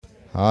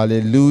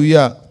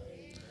Hallelujah.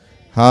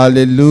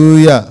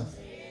 Hallelujah.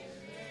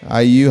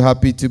 Are you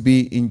happy to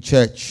be in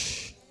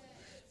church?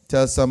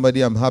 Tell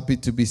somebody, I'm happy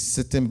to be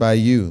sitting by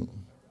you.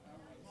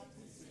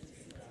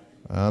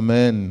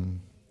 Amen.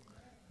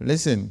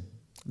 Listen,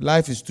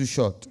 life is too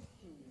short,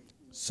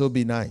 so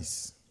be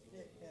nice.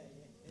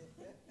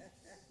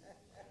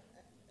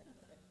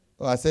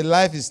 Oh, I said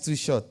life is too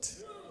short,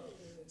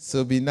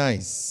 so be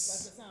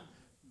nice.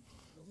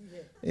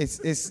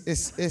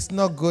 It's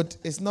not good.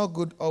 It's not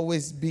good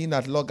always being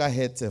at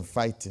loggerheads and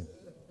fighting.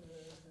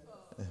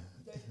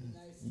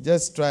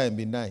 Just try and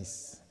be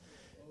nice.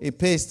 It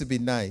pays to be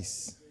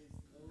nice.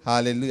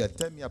 Hallelujah.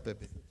 Turn me up a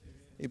bit.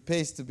 It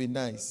pays to be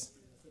nice.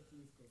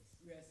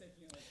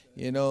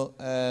 You know,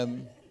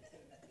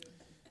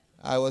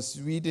 I was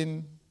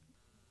reading.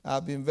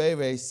 I've been very,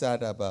 very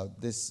sad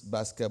about this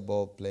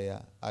basketball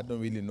player. I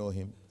don't really know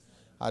him.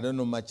 I don't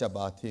know much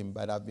about him,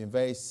 but I've been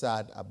very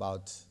sad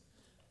about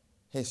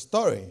his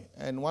story.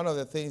 And one of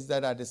the things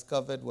that I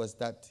discovered was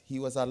that he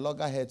was at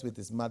loggerheads with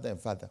his mother and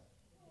father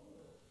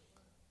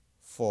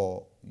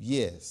for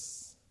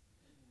years.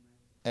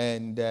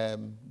 And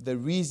the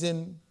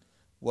reason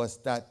was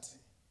that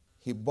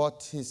he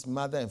bought his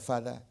mother and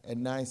father a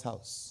nice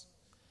house.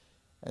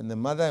 And the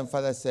mother and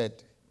father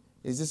said,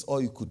 is this all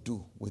you could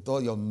do with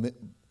all your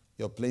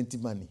plenty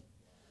money?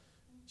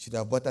 Should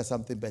have bought us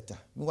something better.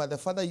 Meanwhile, the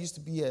father used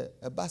to be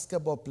a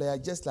basketball player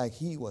just like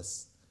he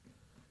was.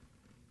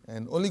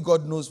 And only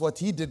God knows what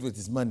he did with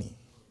his money.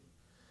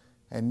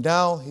 And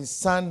now his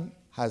son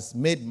has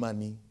made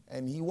money,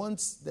 and he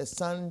wants the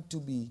son to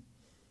be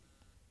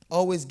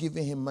always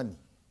giving him money.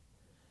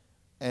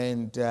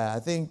 And I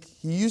think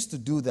he used to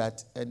do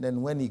that, and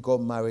then when he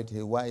got married,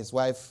 his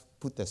wife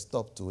put a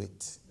stop to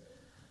it.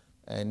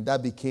 And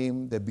that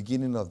became the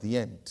beginning of the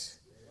end.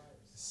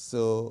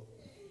 So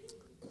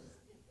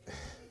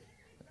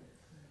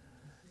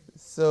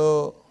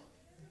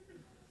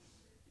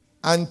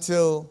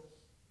until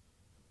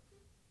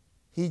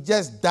he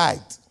just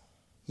died,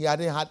 he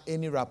hadn't had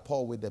any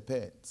rapport with the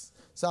parents.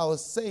 So I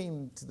was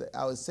saying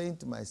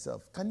to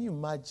myself, can you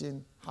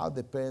imagine how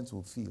the parents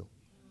will feel?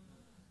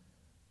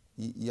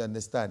 You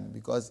understand?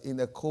 Because in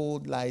the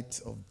cold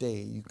light of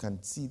day, you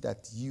can see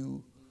that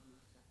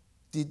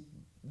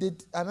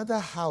did another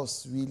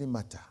house really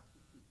matter?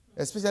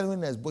 Especially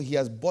when he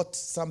has bought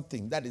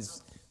something that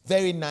is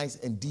very nice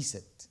and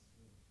decent.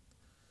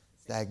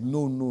 It's like,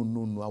 no,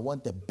 I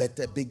want a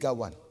better, bigger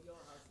one.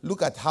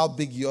 Look at how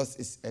big yours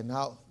is and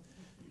how,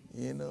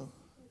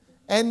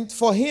 And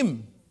for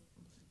him,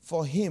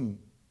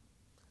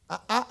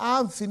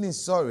 I'm feeling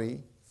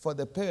sorry for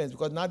the parents,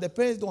 because now the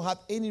parents don't have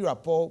any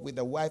rapport with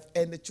the wife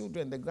and the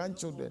children, the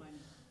grandchildren.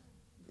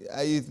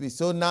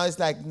 So now it's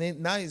like,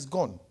 now it's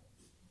gone.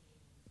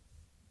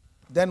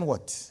 Then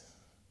what?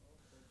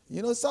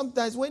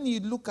 Sometimes when you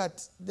look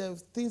at the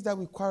things that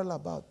we quarrel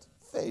about,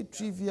 very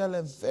trivial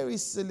and very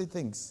silly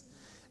things.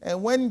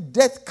 And when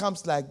death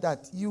comes like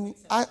that,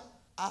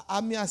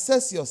 I may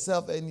assess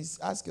yourself and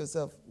ask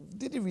yourself,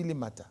 did it really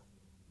matter?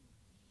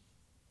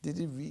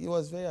 It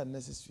was very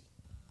unnecessary.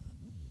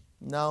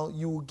 Now,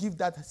 you will give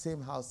that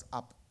same house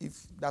up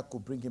if that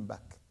could bring him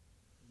back.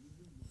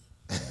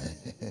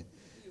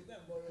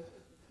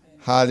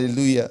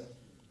 Hallelujah.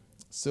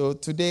 So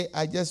today,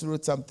 I just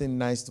wrote something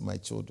nice to my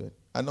children.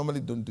 I normally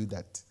don't do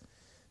that.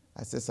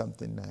 I said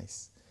something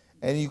nice.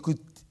 And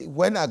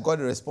when I got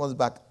a response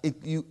back,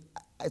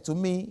 to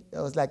me, it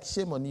was like,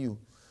 shame on you.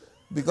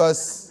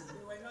 Because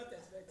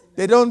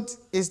they don't,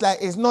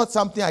 it's not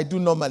something I do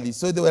normally.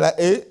 So they were like,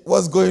 hey,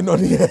 what's going on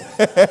here?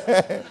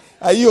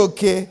 Are you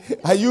okay?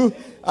 Are you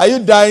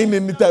dying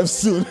anytime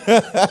soon?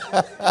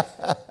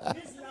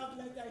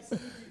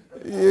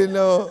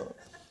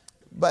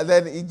 But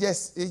then it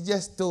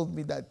just told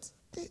me that,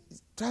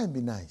 try and be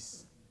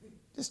nice.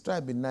 Just try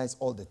and be nice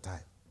all the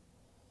time.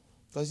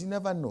 Because you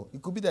never know.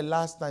 It could be the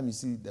last time you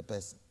see the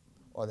person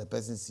or the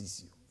person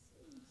sees you.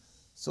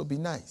 So be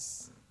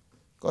nice.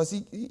 Because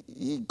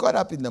he got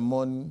up in the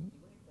morning,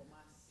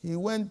 he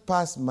went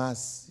past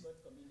Mass,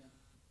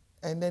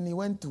 and then he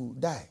went to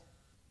die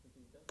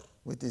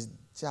with his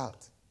child.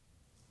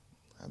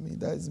 I mean,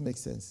 that doesn't make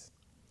sense.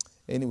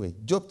 Anyway,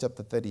 Job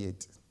chapter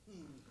 38.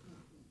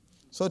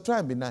 So try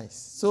and be nice.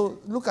 So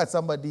look at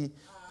somebody,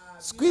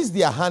 squeeze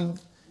their hand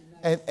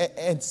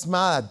and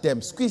smile at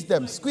them. Squeeze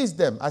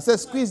them. I said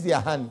squeeze their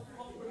hand.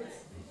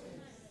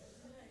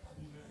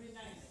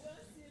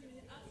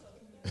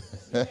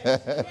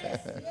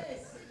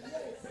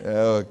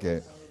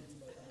 Okay.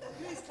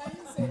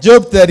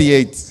 Job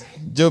 38.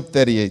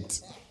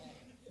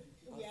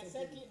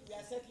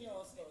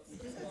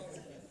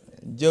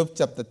 Job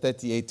chapter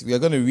 38. We are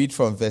going to read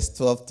from verse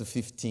 12 to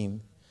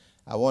 15.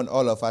 I want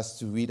all of us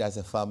to read as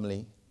a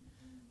family.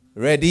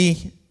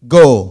 Ready?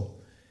 Go.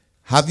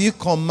 Have you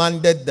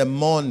commanded the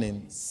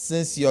morning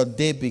since your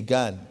day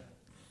began,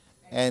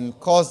 and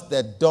caused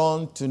the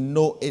dawn to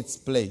know its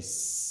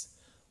place,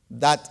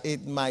 that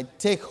it might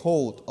take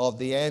hold of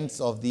the ends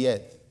of the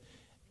earth,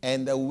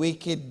 and the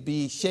wicked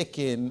be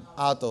shaken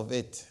out of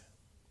it?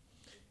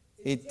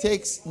 It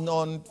takes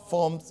none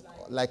formed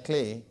like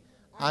clay,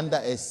 under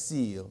a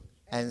seal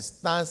and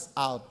stands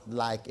out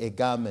like a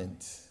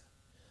garment.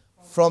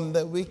 From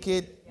the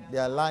wicked,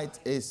 their light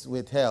is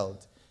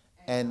withheld,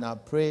 and our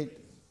prey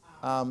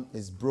arm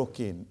is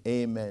broken.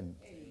 Amen.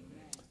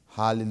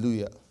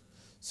 Hallelujah.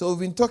 So we've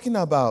been talking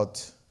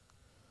about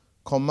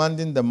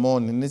commanding the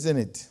morning, isn't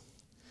it?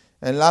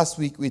 And last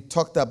week we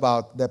talked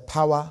about the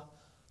power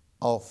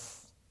of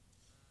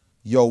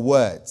your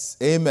words.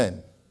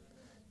 Amen.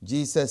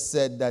 Jesus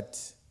said that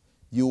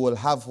you will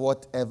have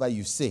whatever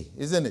you say,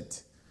 isn't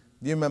it?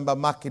 Do you remember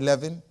Mark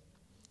 11,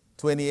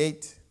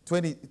 28,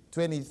 20,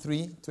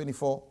 23,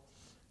 24?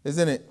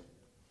 Isn't it?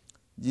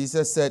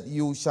 Jesus said,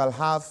 you shall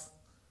have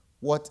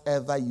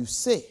whatever you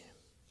say.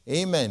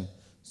 Amen.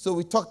 So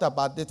we talked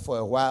about it for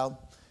a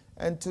while.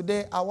 And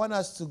today I want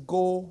us to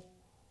go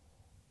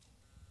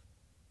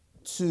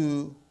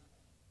to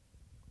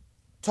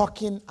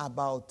talking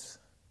about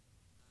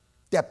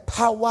the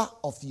power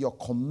of your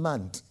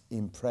command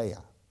in prayer.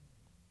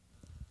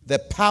 The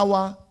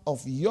power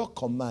of your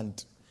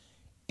command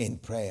in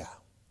prayer.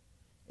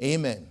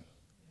 Amen.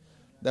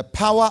 The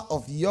power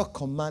of your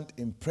command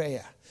in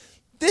prayer.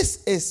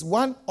 This is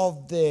one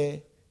of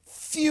the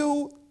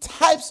few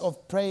types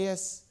of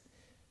prayers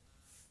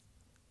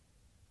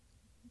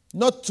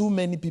not too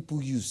many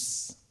people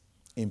use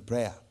in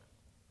prayer.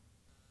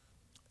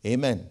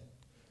 Amen.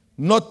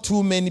 Not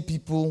too many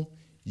people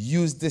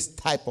use this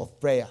type of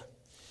prayer.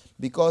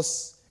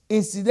 Because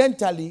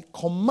incidentally,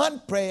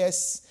 command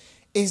prayers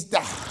is the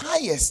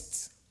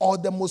highest or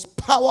the most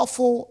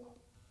powerful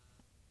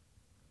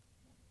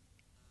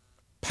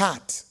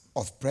part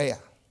of prayer.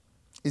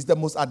 It's the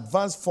most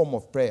advanced form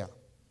of prayer.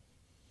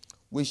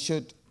 We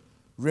should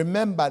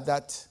remember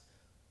that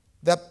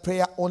that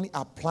prayer only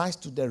applies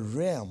to the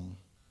realm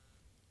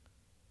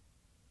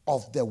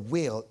of the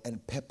will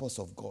and purpose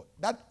of God.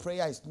 That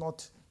prayer is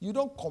not, you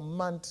don't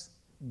command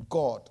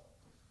God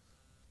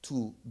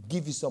to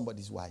give you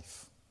somebody's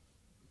wife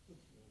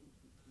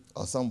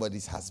or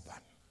somebody's husband.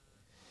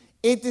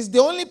 It is the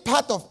only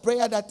part of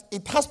prayer that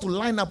it has to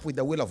line up with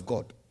the will of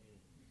God.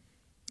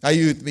 Are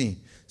you with me?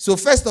 So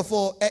first of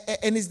all,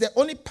 and it's the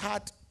only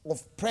part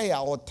of prayer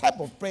or type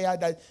of prayer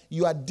that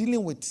you are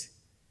dealing with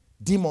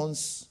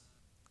demons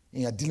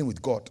and you are dealing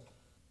with God.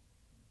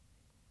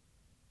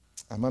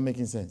 Am I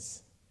making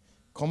sense?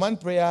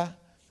 Command prayer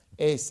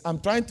is, I'm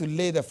trying to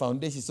lay the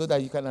foundation so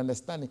that you can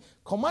understand it.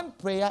 Command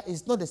prayer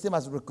is not the same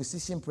as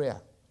requisition prayer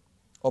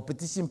or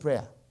petition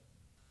prayer.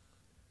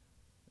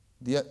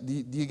 Do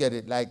you get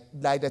it? Like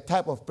the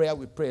type of prayer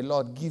we pray,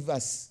 Lord, give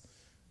us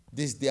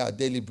this day our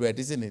daily bread,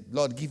 isn't it?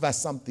 Lord, give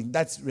us something.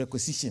 That's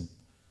requisition.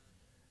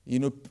 You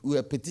know, we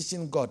are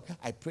petitioning God.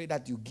 I pray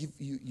that you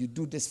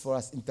do this for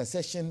us.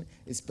 Intercession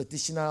is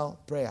petitional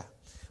prayer.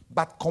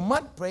 But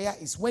command prayer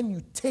is when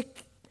you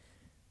take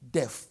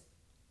the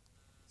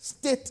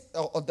state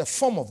or the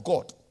form of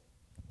God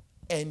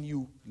and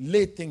you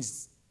lay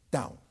things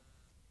down.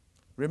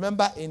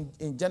 Remember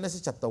in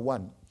Genesis chapter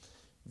 1,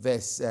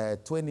 verse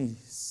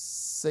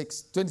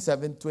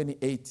 27,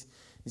 28,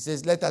 it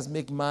says, let us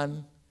make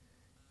man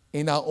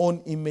in our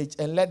own image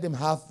and let them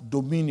have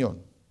dominion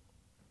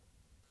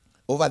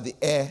over the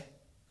air.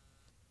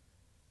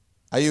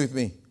 Are you with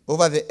me?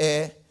 Over the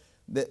air,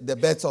 the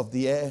birds of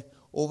the air,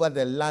 over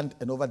the land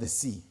and over the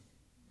sea.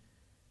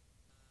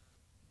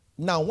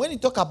 Now, when you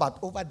talk about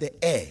over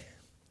the air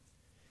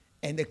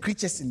and the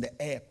creatures in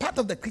the air, part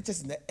of the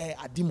creatures in the air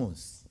are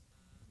demons.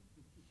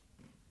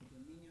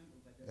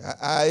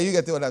 You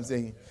get what I'm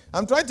saying?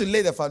 I'm trying to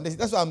lay the foundation.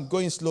 That's why I'm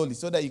going slowly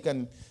so that you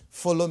can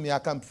follow me. I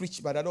can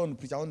preach, but I don't want to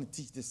preach. I want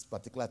to teach this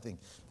particular thing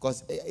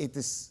because it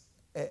is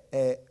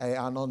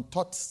an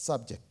untaught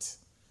subject.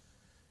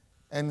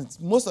 And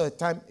most of the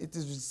time, it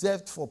is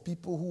reserved for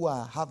people who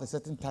have a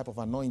certain type of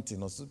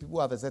anointing or people who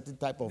have a certain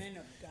type of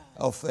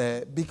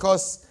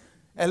because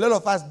a lot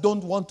of us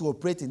don't want to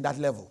operate in that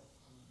level.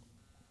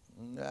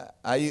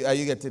 Are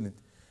you getting it?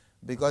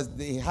 Because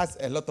it has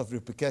a lot of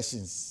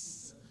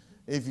repercussions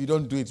if you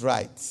don't do it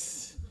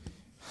right.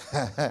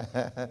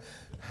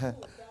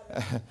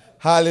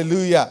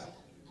 Hallelujah.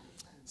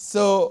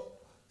 So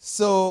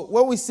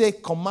when we say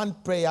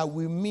command prayer,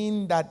 we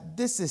mean that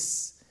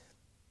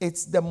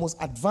it's the most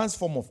advanced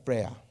form of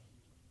prayer.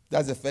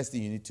 That's the first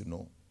thing you need to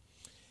know.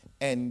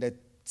 And the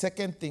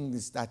second thing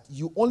is that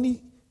you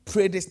only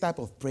pray this type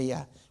of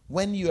prayer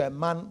when you're a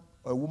man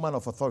or a woman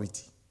of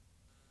authority.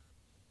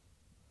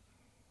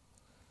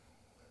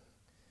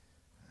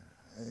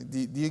 Do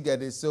you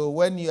get it? So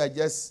when you are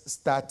just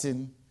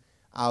starting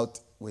out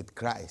with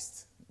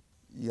Christ,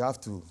 you have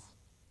to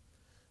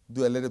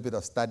do a little bit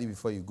of study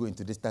before you go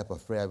into this type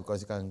of prayer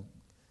because you can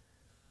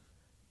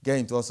get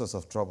into all sorts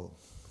of trouble.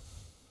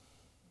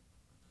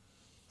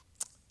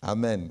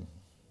 Amen.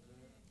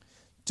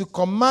 To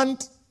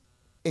command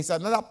is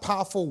another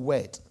powerful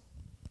word,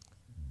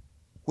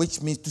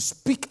 which means to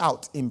speak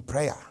out in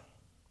prayer.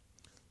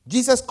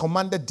 Jesus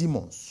commanded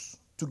demons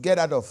to get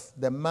out of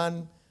the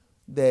man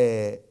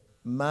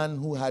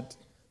who had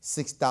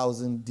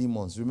 6,000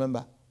 demons.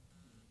 Remember?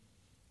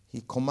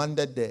 He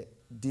commanded the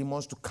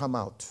demons to come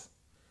out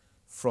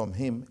from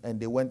him, and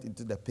they went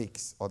into the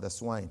pigs or the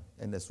swine,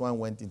 and the swine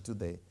went into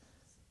the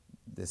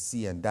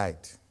sea and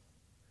died.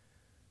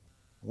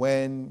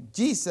 When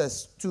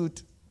Jesus stood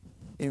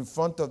in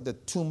front of the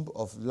tomb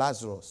of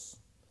Lazarus,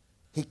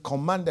 he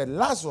commanded,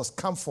 Lazarus,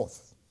 come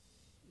forth.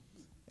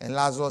 And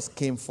Lazarus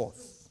came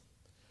forth.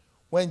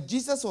 When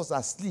Jesus was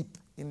asleep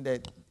in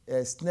the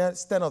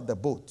stern of the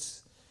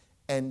boat,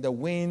 and the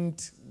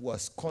wind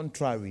was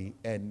contrary,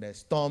 and the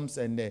storms,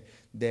 and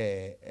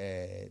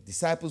the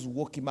disciples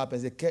woke him up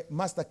and said,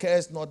 Master,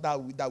 carest not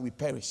that we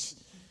perish.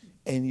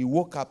 And he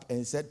woke up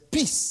and said,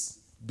 peace,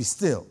 be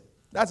still.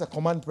 That's a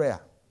command prayer.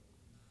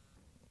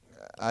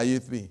 Are you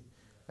with me?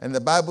 And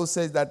the Bible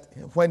says that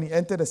when he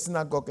entered the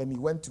synagogue and he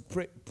went to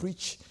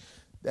preach,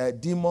 the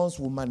demons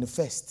will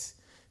manifest.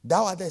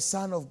 Thou art the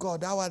Son of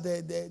God. Thou art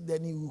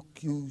then you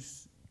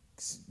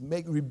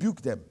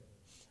rebuke them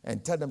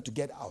and tell them to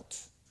get out.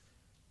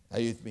 Are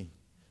you with me?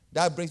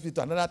 That brings me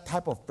to another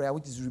type of prayer,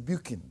 which is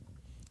rebuking.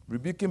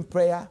 Rebuking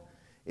prayer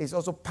is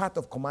also part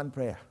of command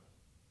prayer.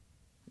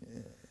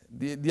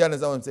 Do you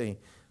understand what I'm saying?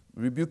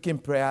 Rebuking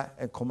prayer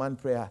and command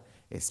prayer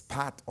is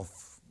part of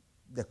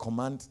the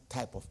command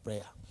type of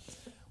prayer.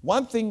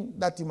 One thing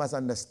that you must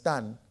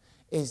understand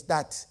is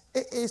that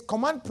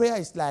command prayer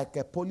is like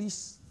a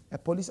police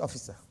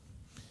officer.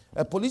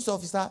 A police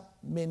officer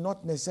may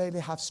not necessarily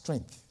have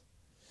strength,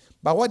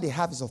 but what they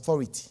have is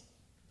authority.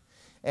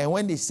 And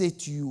when they say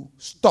to you,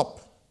 stop,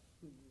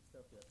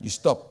 you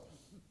stop.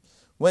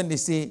 When they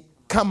say,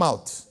 come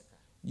out,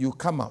 you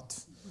come out.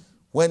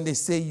 When they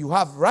say, you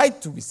have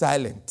right to be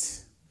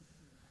silent,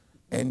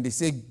 and they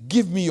say,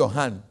 give me your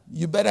hand,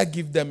 you better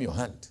give them your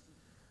hand.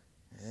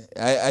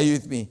 Are you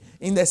with me?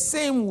 In the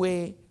same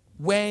way,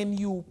 when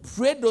you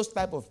pray those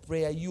type of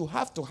prayer, you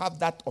have to have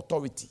that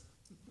authority.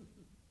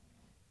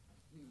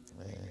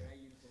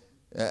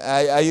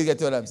 Are you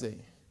getting what I'm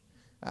saying?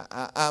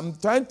 I'm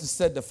trying to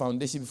set the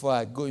foundation before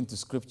I go into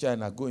scripture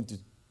and I go into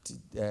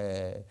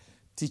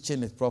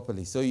teaching it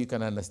properly so you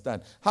can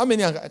understand. How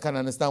many can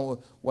understand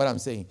what I'm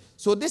saying?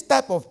 So this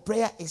type of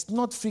prayer is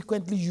not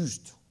frequently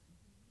used.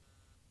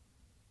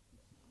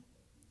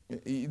 Do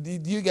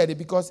you get it?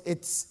 Because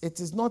it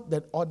is not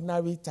the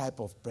ordinary type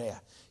of prayer.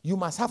 You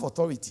must have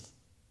authority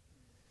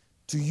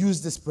to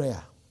use this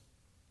prayer.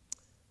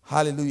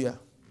 Hallelujah.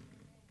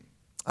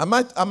 Am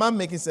I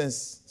making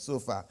sense so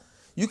far?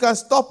 You can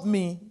stop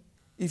me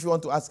if you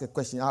want to ask a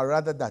question. I'd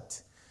rather that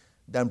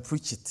than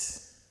preach it.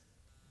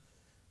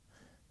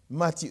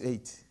 Matthew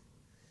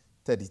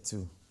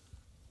 8:32.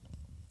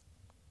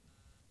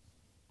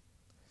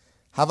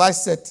 Have I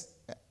set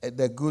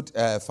the good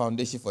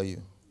foundation for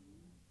you?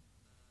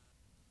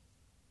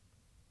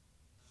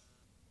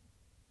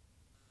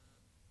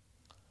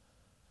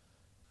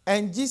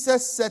 And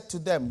Jesus said to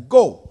them,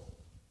 go.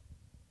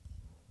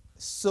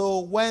 So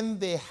when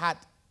they had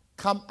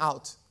come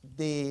out,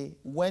 they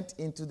went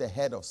into the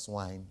head of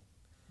swine,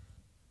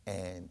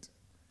 and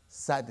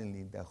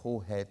suddenly the whole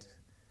head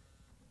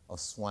of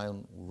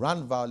swine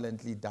ran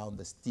violently down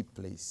the steep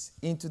place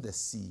into the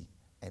sea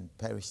and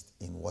perished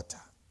in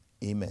water.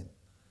 Amen.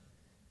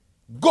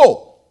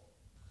 Go.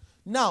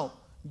 Now,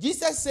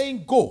 Jesus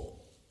saying go,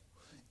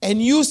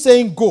 and you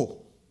saying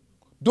go,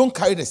 don't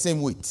carry the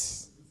same weight.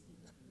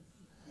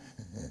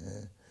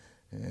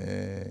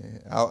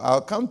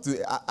 I'll come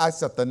to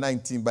Acts chapter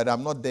 19, but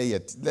I'm not there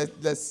yet.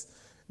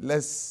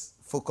 Let's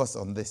focus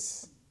on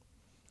this.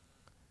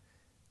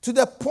 To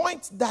the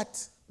point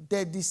that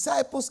the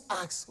disciples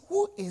asked,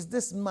 who is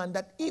this man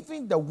that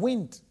even the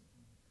wind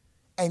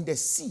and the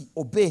sea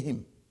obey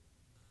him?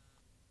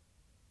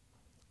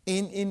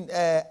 In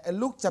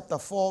Luke chapter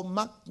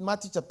 4,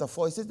 Matthew chapter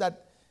 4, it says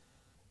that,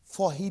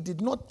 for he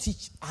did not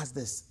teach as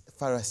the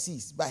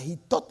Pharisees, but he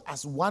taught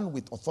as one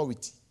with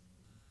authority.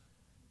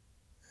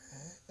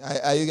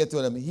 Are you getting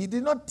what I mean? He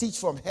did not teach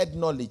from head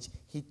knowledge.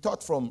 He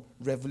taught from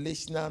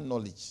revelational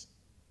knowledge.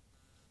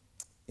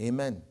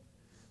 Amen.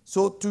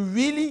 So to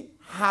really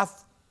have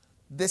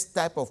this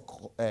type of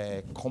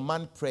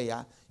command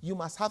prayer, you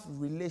must have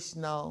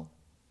relational.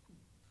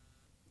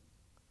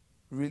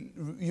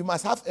 You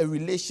must have a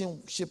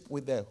relationship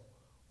with the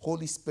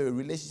Holy Spirit,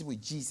 relationship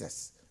with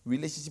Jesus,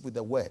 relationship with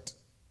the Word.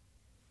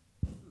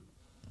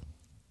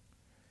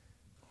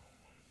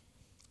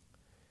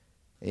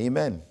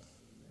 Amen.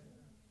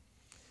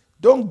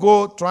 Don't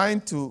go trying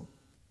to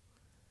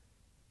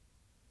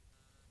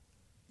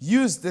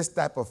use this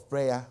type of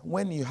prayer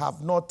when you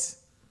have not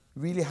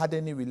really had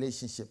any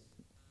relationship.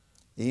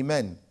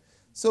 Amen.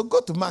 So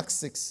go to Mark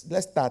 6.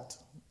 Let's start.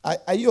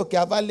 Are you okay?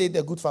 Have I laid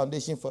a good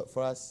foundation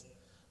for us?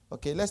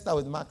 Okay, let's start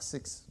with Mark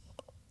 6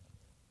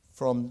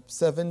 from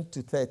 7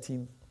 to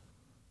 13.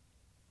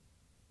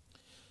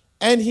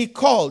 And he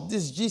called,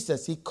 this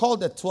Jesus, he called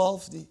the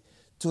 12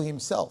 to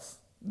himself.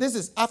 This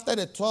is after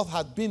the 12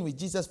 had been with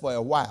Jesus for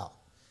a while.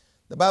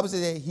 The Bible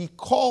says that he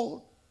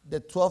called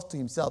the 12 to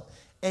himself,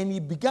 and he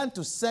began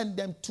to send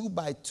them 2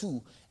 by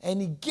 2,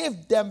 and he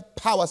gave them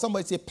power.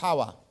 Somebody say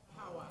power.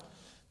 Power.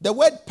 The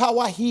word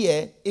power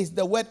here is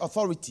the word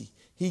authority.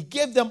 He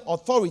gave them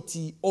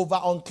authority over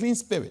unclean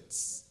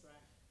spirits.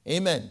 Right.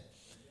 Amen.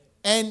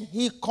 And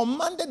he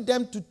commanded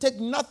them to take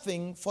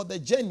nothing for the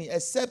journey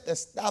except a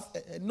staff,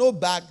 no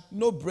bag,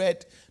 no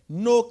bread,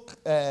 no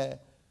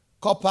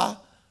copper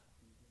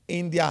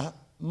in their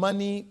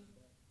money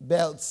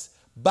belts,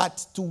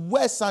 but to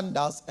wear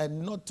sandals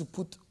and not to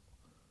put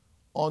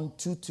on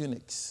 2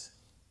 tunics.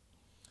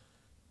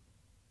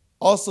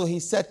 Also, he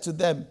said to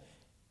them,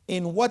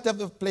 in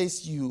whatever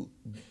place you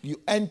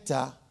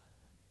enter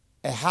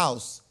a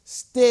house,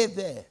 stay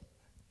there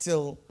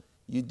till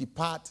you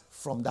depart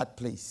from that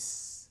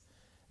place.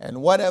 And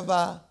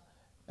whoever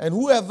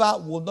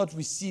will not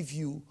receive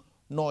you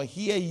nor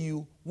hear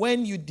you,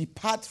 when you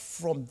depart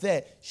from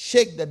there,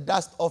 shake the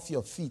dust off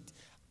your feet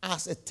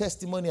as a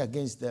testimony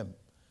against them.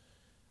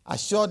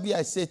 Assuredly,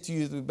 I say to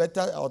you, it will be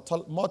better or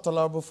more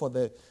tolerable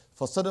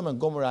for Sodom and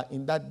Gomorrah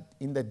in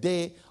the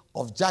day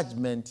of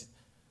judgment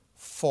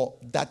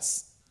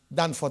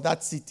than for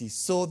that city.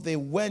 So they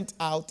went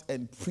out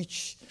and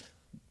preached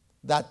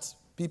that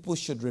people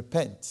should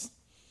repent.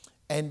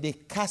 And they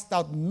cast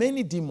out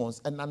many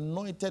demons and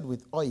anointed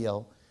with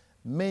oil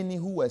many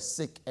who were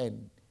sick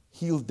and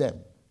healed them.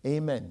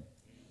 Amen.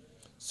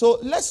 So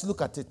let's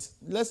look at it.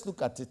 Let's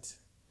look at it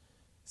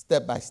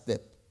step by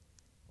step.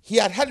 He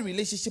had a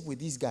relationship with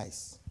these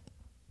guys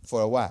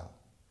for a while.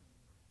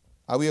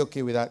 Are we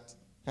okay with that?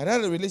 He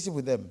had a relationship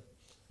with them.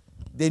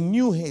 They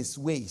knew his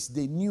ways.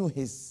 They knew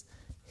his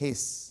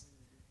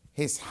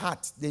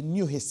heart. They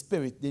knew his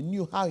spirit. They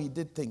knew how he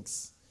did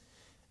things.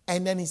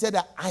 And then he said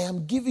that I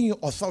am giving you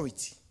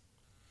authority.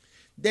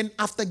 Then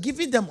after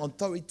giving them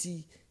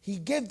authority, he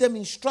gave them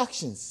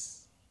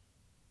instructions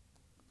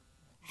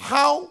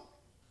how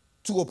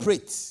to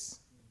operate.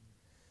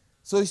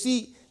 So you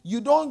see,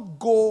 you don't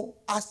go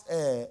as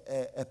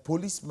a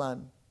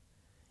policeman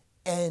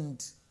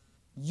and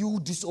you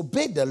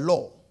disobey the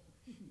law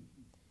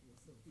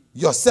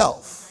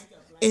yourself.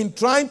 In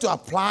trying to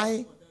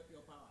apply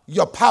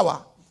your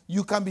power,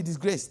 you can be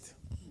disgraced.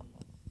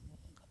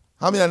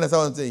 How many understand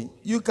what I'm saying?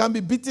 You can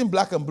be beaten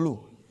black and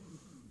blue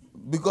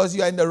because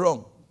you are in the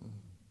wrong.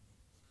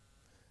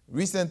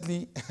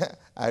 Recently,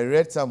 I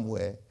read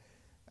somewhere,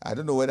 I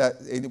don't know whether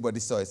anybody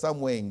saw it,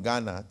 somewhere in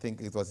Ghana, I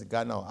think it was in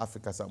Ghana or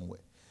Africa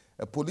somewhere.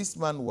 A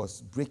policeman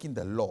was breaking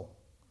the law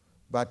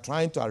by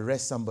trying to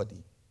arrest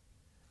somebody,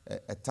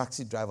 a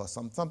taxi driver,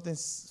 something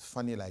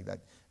funny like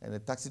that. And the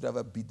taxi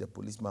driver beat the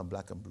policeman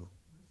black and blue.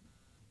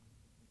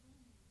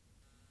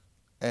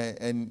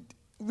 And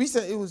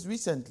it was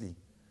recently.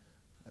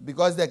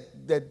 Because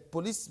the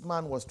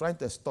policeman was trying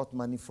to extort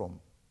money from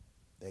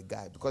the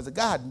guy. Because the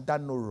guy had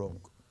done no wrong.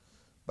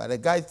 But the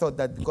guy thought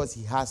that because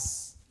he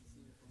has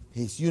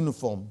his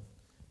uniform,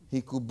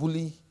 he could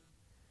bully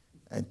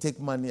and take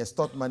money,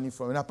 extort money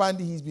from him. And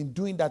apparently he's been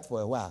doing that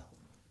for a while.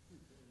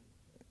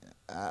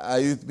 Are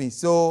you with me?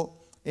 So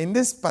in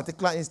this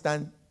particular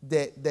instance,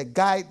 the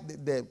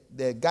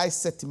guy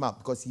set him up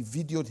because he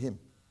videoed him.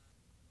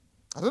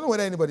 I don't know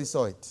whether anybody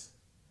saw it.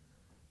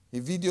 He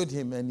videoed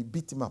him and he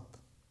beat him up.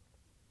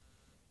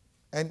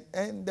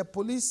 And the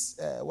police,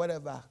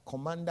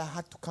 commander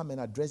had to come and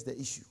address the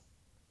issue.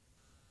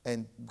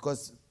 And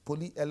because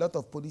a lot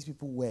of police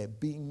people were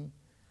being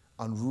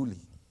unruly,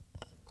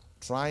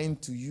 trying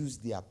to use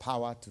their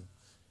power to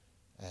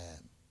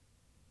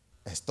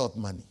extort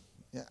money.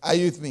 Are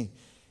you with me?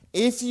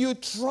 If you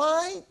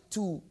try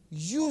to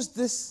use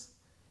this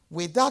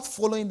without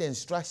following the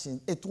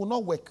instructions, it will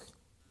not work.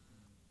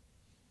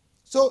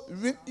 So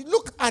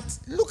look at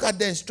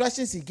the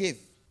instructions he gave.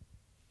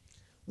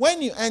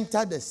 When you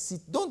enter the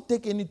city, don't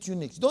take any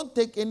tunics. Don't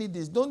take any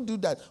this. Don't do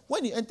that.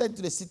 When you enter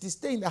into the city,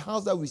 stay in the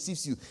house that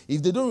receives you.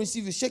 If they don't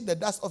receive you, shake the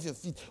dust off your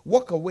feet.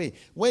 Walk away.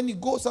 When you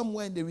go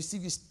somewhere and they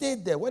receive you, stay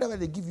there. Whatever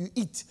they give you,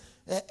 eat.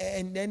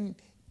 And then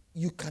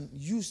you can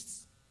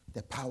use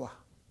the power.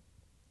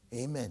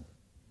 Amen.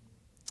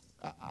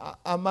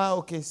 Am I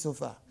okay so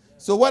far? Yeah.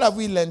 So what have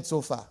we learned so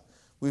far?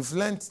 We've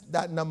learned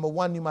that number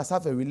 1, you must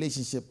have a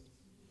relationship.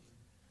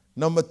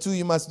 Number 2,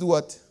 you must do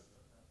what?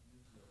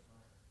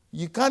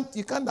 You can't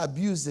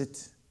abuse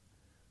it.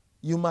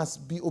 You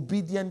must be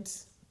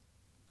obedient.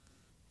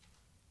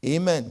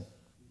 Amen.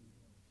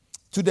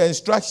 To the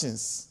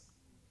instructions.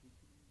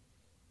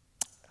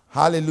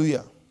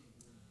 Hallelujah.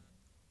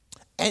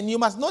 And you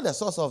must know the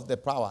source of the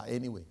power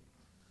anyway.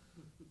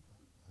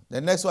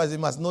 The next one is you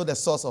must know the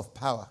source of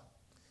power.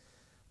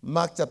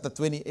 Mark chapter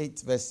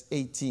 28, verse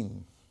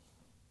 18.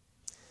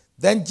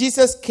 Then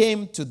Jesus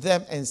came to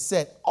them and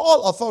said,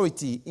 all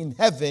authority in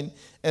heaven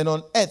and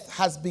on earth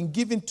has been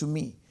given to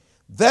me.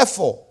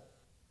 Therefore,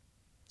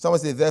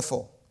 someone say,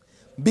 therefore,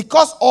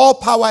 because all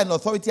power and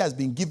authority has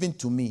been given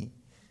to me,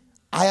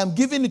 I am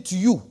giving it to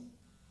you.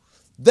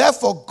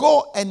 Therefore,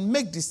 go and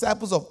make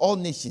disciples of all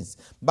nations,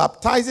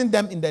 baptizing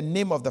them in the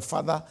name of the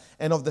Father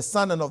and of the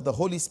Son and of the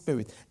Holy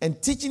Spirit,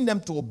 and teaching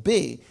them to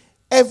obey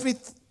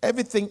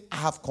everything I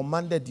have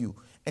commanded you.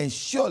 And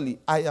surely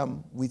I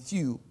am with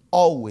you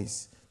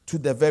always to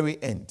the very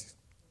end.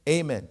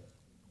 Amen.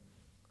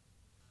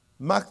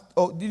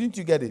 Didn't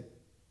you get it?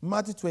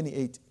 Matthew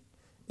 28.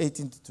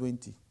 18 to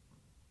 20.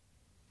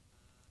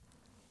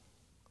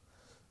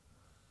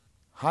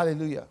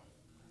 Hallelujah.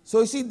 So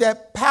you see, the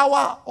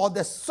power or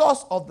the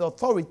source of the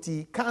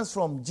authority comes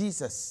from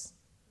Jesus.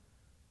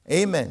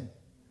 Amen.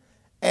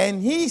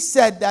 And he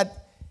said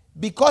that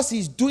because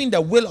he's doing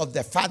the will of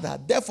the Father,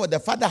 therefore the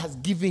Father has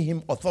given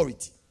him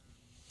authority.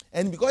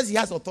 And because he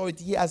has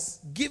authority, he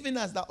has given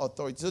us that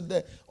authority. So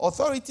the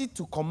authority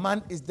to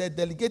command is the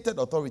delegated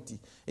authority.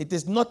 It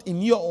is not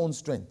in your own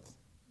strength.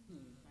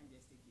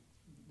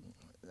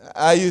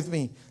 Are you with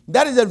me?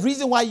 That is the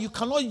reason why you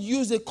cannot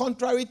use it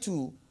contrary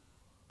to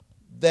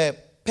the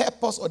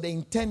purpose or the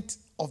intent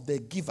of the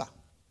giver.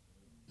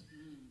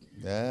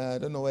 I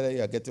don't know whether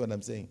you are getting what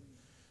I'm saying.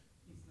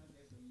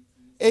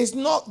 It's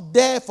not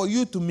there for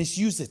you to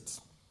misuse it.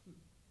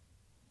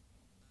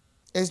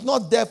 It's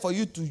not there for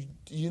you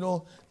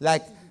to,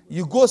 like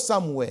you go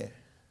somewhere.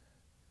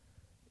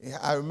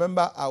 I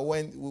remember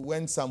we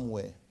went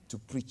somewhere to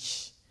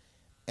preach.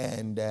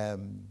 And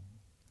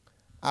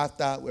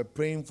after we're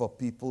praying for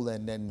people,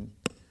 and then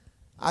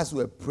as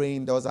we're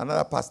praying, there was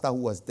another pastor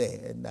who was there.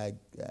 And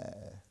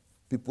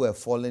people were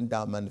falling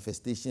down,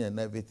 manifestation and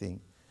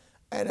everything.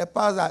 And the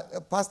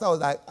pastor was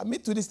like, me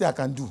to this day I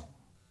can do.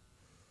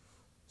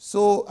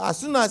 So as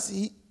soon as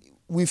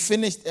we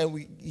finished and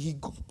he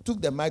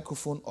took the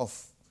microphone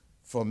off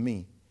from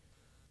me,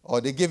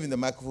 or they gave him the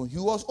microphone, he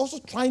was also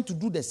trying to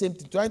do the same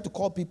thing, trying to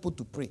call people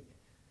to pray.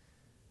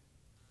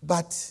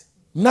 But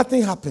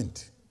nothing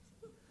happened.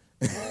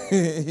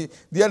 Do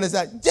you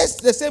understand?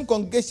 Just the same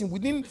congregation,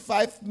 within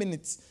 5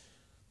 minutes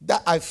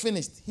that I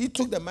finished, he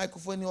took the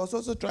microphone. He was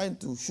also trying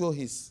to show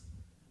his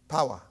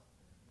power.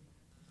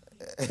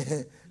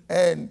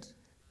 And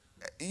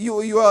you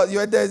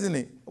were there, isn't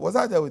it? Was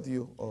I there with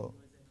you? Oh,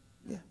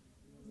 yeah.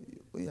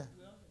 We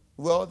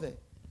were all there.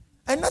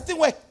 And nothing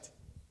worked.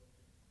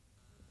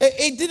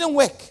 It didn't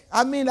work.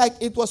 I mean, like,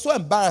 it was so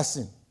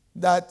embarrassing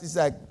that it's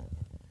like,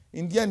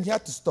 in the end, he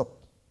had to stop.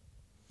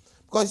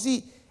 Because,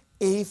 see,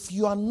 if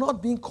you are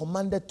not being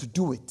commanded to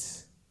do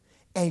it,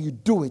 and you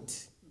do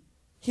it,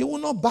 he will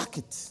not back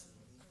it.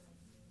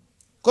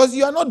 Because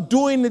you are not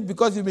doing it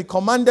because you've been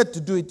commanded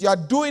to do it. You are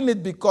doing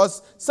it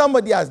because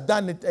somebody has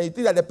done it, and you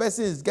think that the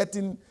person is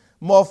getting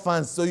more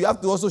fans. So you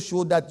have to also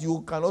show that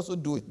you can also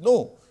do it.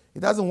 No, it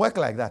doesn't work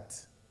like that.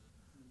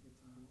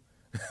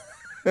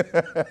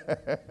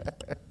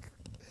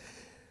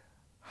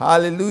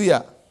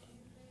 Hallelujah.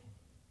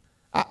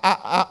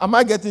 Am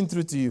I getting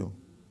through to you?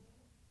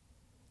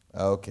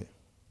 Okay.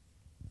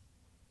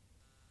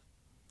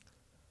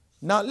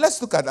 Now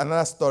let's look at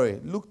another story.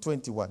 Luke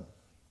 21.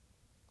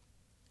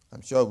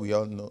 I'm sure we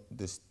all know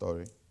this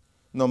story.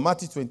 No,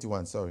 Matthew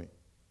 21, sorry.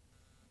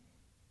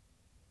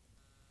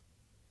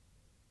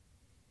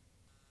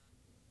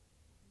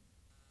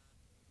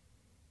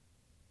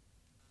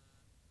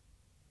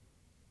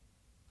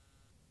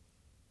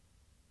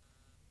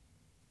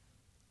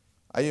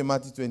 Are you in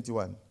Matthew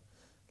 21?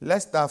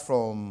 Let's start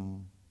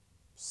from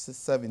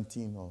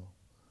 17 or...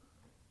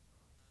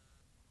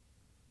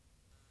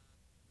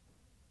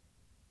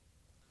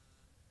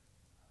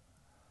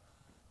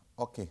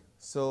 Okay,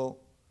 so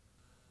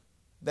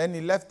then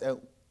he left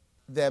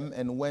them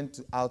and went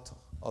out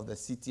of the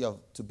city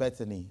to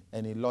Bethany,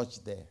 and he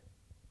lodged there.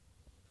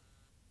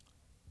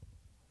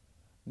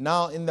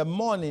 Now in the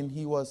morning,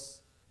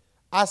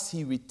 as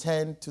he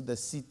returned to the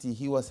city,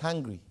 he was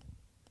hungry.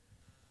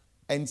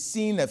 And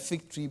seeing a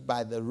fig tree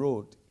by the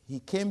road, he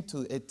came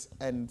to it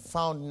and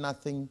found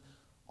nothing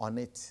on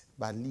it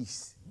but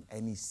leaves.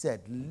 And he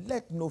said,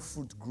 "Let no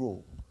fruit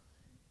grow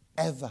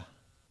ever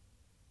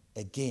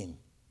again."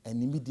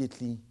 And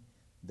immediately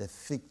the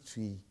fig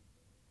tree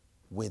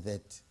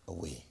withered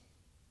away.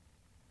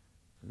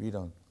 Read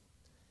on.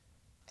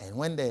 And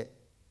when the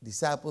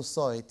disciples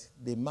saw it,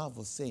 they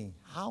marveled, saying,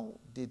 "How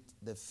did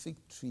the fig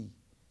tree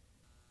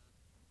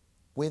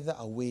wither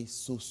away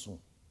so soon?"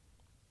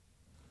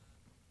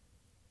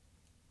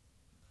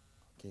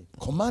 Okay.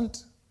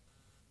 Command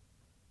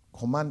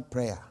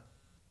prayer.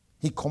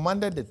 He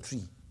commanded the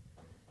tree.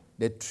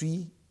 The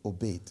tree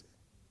obeyed.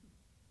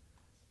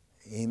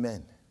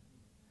 Amen.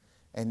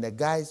 And the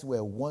guys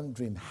were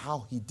wondering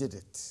how he did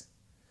it.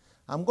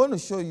 I'm going to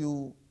show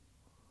you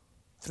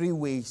 3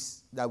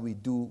 ways that we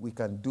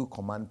can do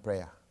command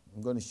prayer.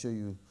 I'm going to show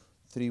you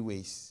 3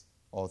 ways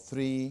or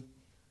 3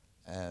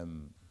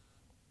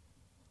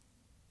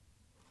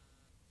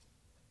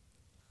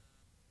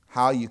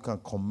 how you can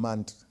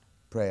command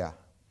prayer,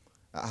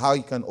 how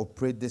you can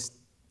operate this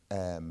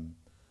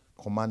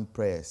command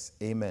prayers.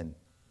 Amen.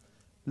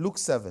 Luke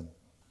 7.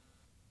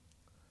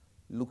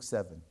 Luke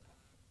 7.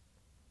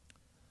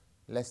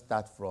 Let's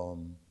start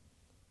from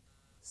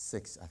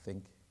 6, I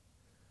think.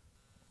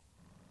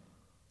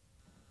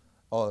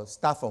 Or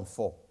start from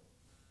 4.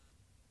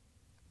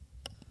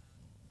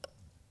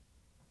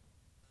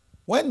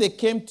 When they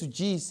came to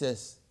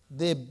Jesus,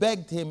 they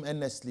begged him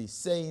earnestly,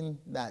 saying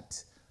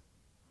that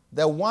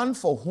the one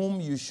for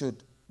whom you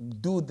should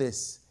do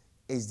this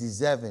is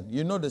deserving.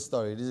 You know the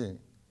story, isn't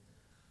it?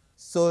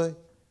 So,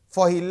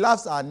 for he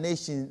loves our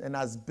nation and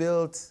has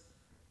built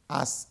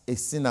us a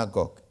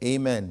synagogue.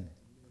 Amen.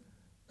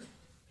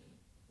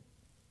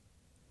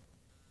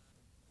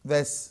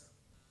 Verse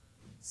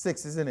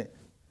 6, isn't it?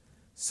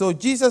 So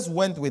Jesus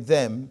went with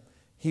them.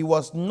 He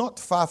was not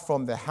far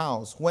from the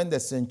house when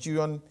the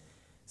centurion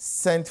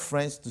sent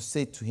friends to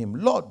say to him,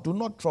 Lord, do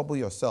not trouble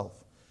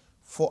yourself,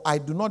 for I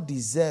do not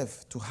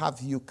deserve to have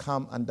you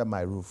come under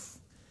my roof.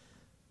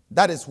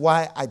 That is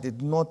why I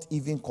did not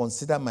even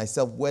consider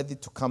myself worthy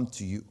to come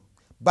to you.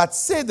 But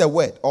say the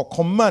word or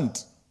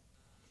command,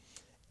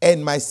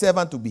 and my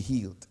servant will be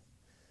healed.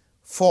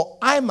 For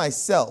I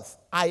myself,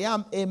 I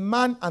am a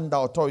man under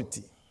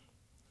authority,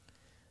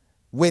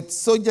 with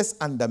soldiers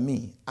under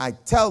me. I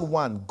tell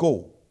one,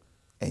 go,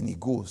 and he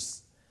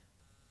goes.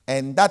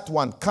 And that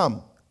one,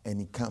 come, and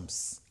he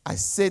comes. I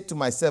say to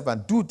my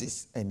servant, do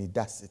this, and he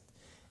does it.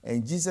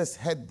 And Jesus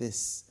heard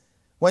this.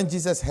 When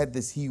Jesus heard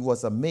this, he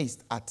was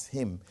amazed at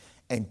him.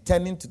 And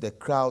turning to the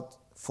crowd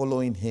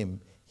following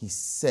him, he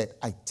said,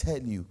 I tell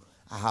you,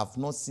 I have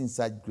not seen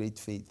such great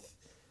faith,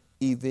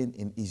 even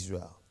in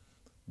Israel.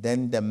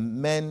 Then the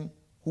men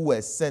who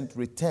were sent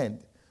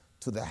returned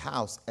to the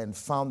house and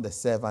found the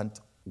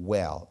servant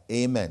well.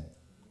 Amen.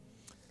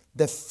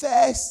 The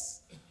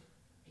first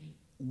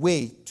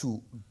way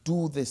to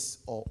do this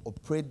or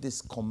operate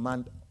this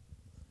command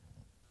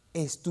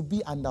is to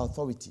be under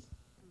authority.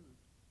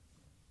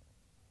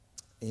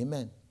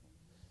 Amen.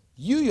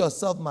 You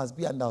yourself must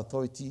be under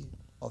authority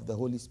of the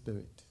Holy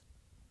Spirit.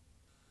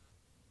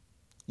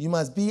 You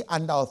must be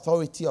under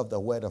authority of the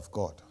Word of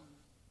God.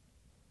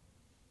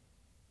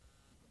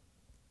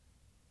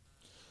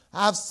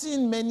 I've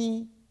seen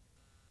many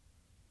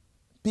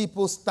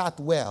people start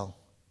well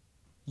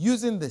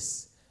using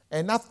this,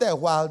 and after a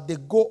while they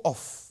go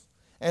off.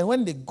 And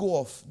when they go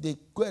off, they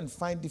go and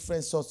find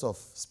different sorts of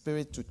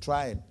spirit to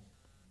try and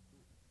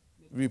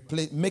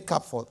make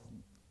up for.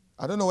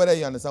 I don't know whether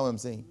you understand what I'm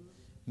saying.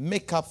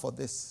 Make up for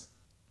this.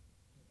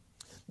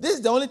 This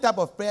is the only type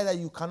of prayer that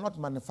you cannot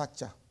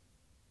manufacture.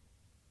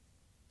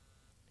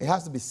 It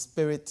has to be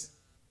spirit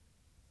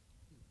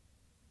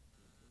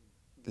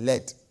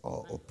led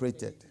or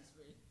operated.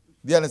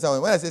 Do you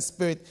understand? When I say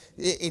spirit,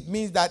 it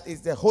means that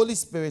it's the Holy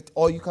Spirit,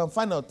 or you can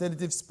find an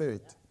alternative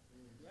spirit.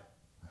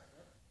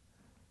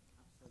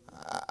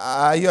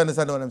 You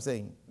understand what I'm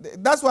saying?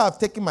 That's why I've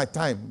taken my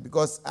time,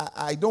 because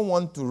I don't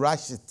want to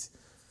rush it.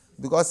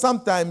 Because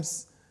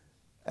sometimes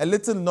a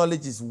little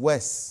knowledge is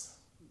worse.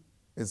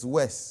 It's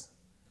worse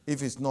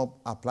if it's not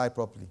applied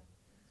properly.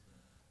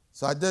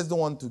 So I just don't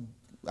want to.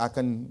 I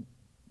can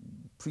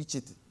preach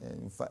it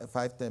in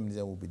 5-10 minutes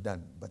and we'll be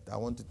done. But I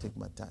want to take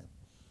my time.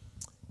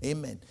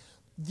 Amen.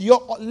 Your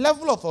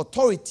level of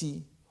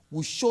authority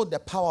will show the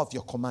power of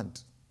your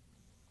command.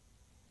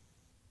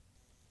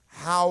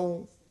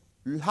 How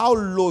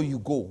low you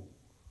go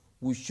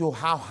will show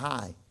how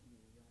high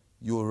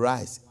you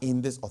rise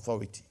in this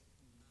authority.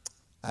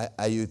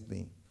 Are you with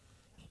me?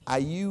 Are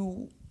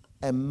you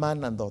a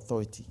man under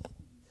authority?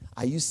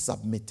 Are you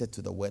submitted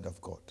to the word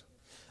of God?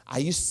 Are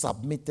you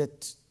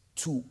submitted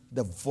to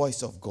the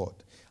voice of God?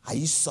 Are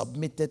you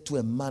submitted to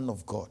a man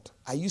of God?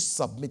 Are you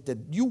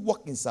submitted? You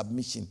walk in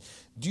submission.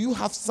 Do you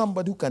have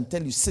somebody who can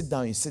tell you, sit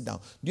down, you sit down?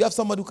 Do you have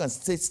somebody who can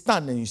say,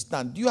 stand, and you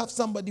stand? Do you have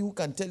somebody who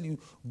can tell you,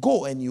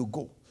 go, and you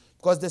go?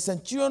 Because the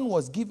centurion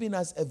was giving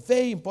us a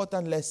very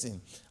important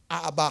lesson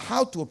about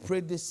how to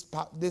operate this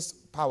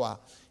power.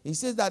 He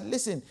says that,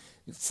 listen,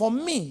 for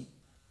me,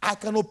 I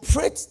can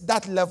operate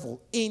that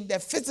level in the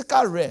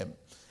physical realm.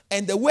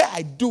 And the way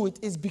I do it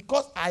is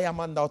because I am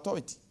under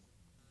authority.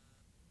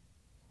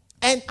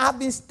 And I've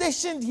been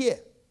stationed here.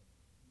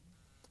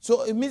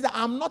 So it means that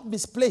I'm not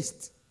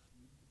misplaced.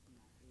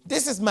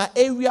 This is my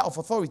area of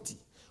authority.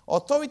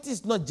 Authority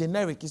is not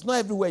generic. It's not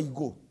everywhere you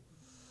go.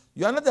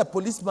 You are not a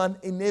policeman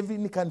in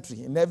every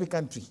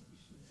country.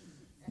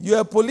 You're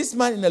a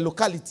policeman in a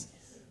locality.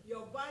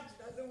 Your badge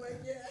doesn't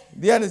work here.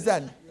 Do you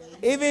understand?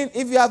 Even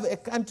if you have a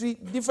country,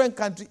 different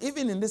country,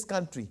 even in this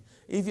country,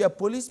 if you're a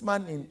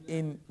policeman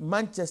in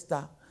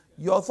Manchester,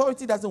 your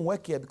authority doesn't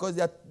work here because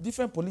there are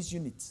different police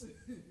units.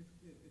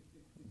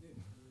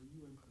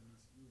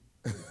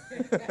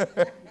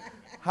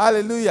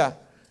 Hallelujah.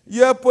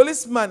 You're a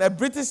policeman, a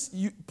British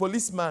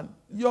policeman.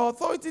 Your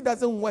authority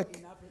doesn't work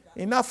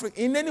in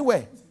Africa, in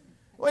anywhere.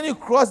 When you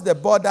cross the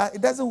border,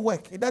 it doesn't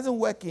work. It doesn't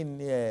work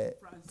in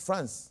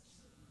France.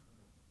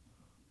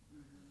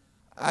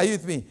 Are you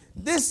with me?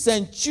 This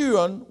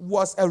centurion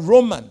was a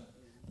Roman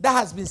that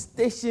has been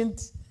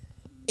stationed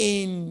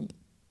in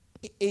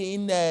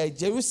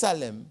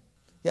Jerusalem.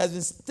 He has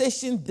been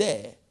stationed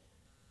there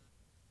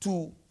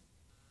to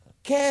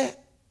care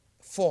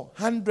for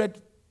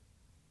 100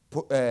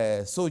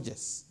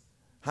 soldiers.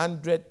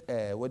 100,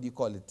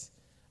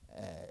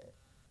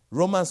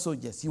 Roman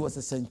soldiers. He was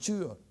a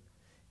centurion.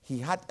 He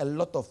had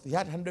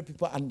 100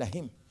 people under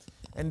him.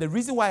 And the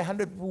reason why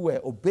 100 people were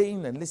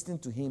obeying and listening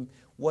to him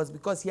was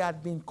because he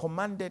had been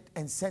commanded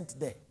and sent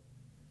there.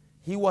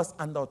 He was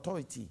under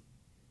authority.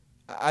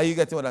 Are you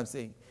getting what I'm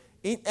saying?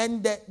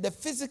 And the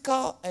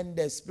physical and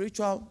the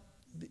spiritual,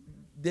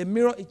 they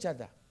mirror each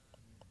other.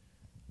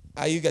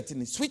 Are you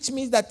getting it? Which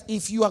means that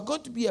if you are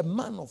going to be a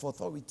man of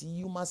authority,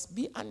 you must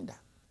be under.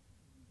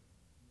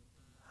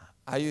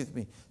 Are you with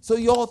me? So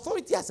your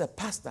authority as a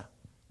pastor,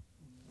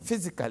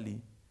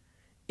 physically,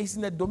 is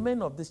in the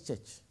domain of this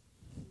church.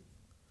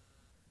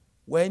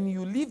 When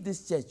you leave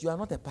this church, you are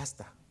not a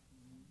pastor.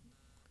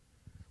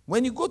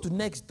 When you go to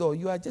next door,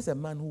 you are just a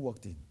man who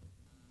walked in.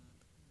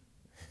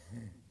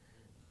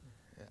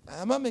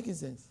 Am I making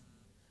sense?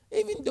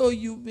 Even though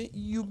you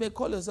may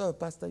call yourself a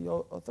pastor,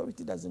 your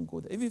authority doesn't go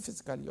there. Even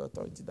physically, your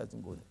authority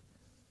doesn't go there.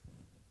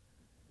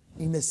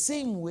 In the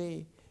same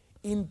way,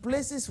 in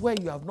places where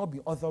you have not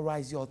been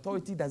authorized, your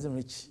authority doesn't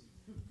reach.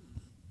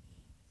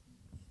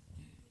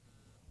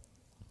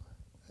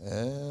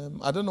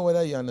 I don't know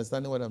whether you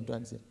understand what I'm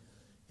trying to say.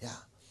 Yeah.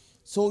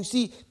 So, you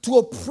see, to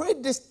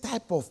operate this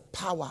type of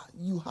power,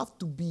 you have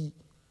to be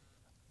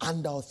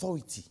under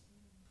authority.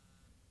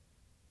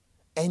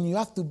 And you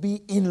have to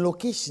be in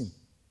location.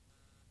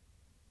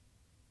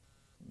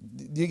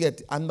 Do you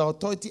get under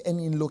authority and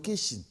in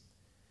location?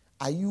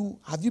 Have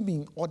you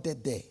been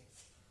ordered there?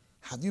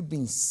 Have you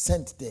been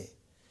sent there?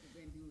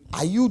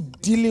 Are you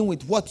dealing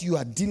with what you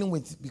are dealing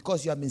with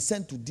because you have been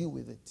sent to deal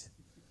with it?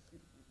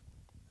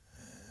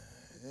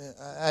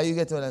 Are you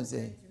getting what I'm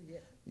saying?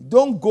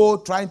 Don't go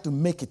trying to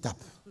make it up.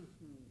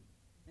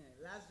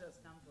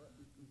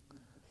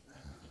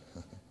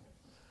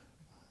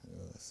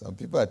 Some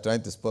people are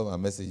trying to spoil my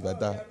message,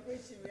 but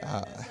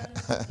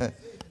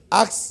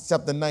Acts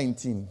chapter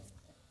 19,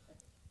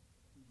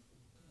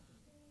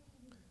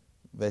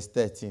 verse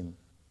 13.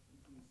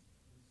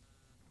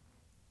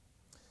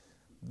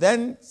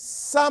 Then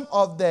some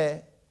of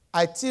the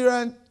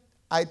itinerant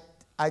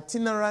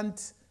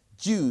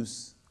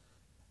Jews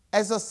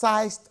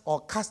exorcised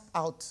or cast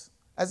out,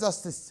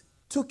 exorcists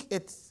took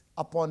it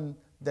upon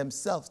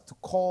themselves to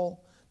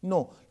call.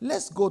 No,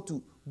 let's go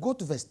to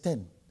verse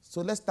 10.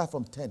 So let's start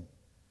from 10.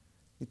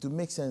 It will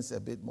make sense a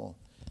bit more.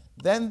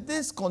 Then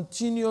this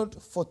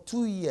continued for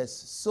 2 years,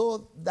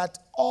 so that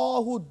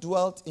all who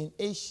dwelt in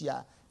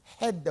Asia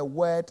heard the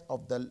word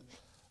of the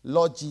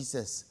Lord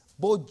Jesus,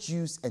 both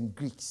Jews and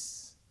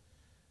Greeks.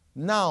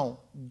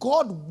 Now,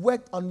 God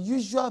worked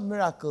unusual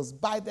miracles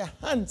by the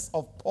hands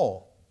of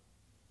Paul,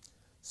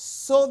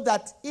 so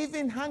that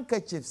even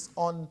handkerchiefs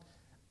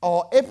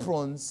or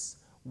aprons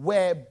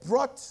were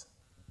brought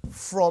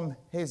from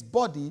his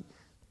body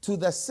to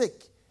the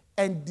sick,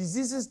 and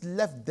diseases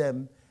left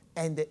them,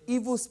 and the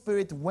evil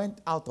spirit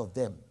went out of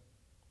them.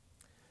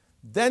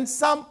 Then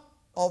some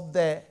of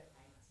the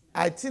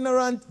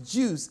itinerant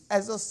Jews,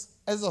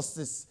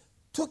 exorcists,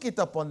 took it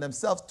upon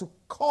themselves to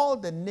call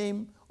the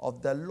name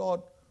of the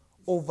Lord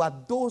over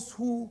those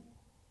who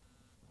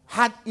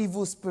had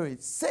evil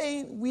spirits,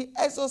 saying, we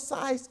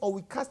exorcise or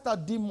we cast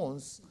out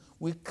demons,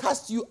 we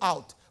cast you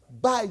out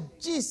by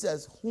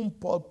Jesus whom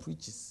Paul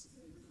preaches.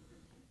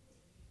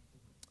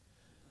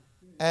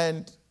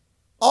 And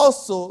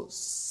also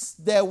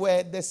there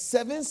were the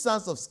 7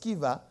 sons of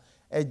Sceva,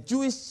 a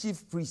Jewish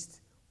chief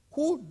priest,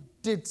 who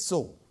did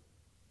so.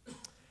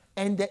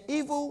 And the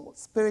evil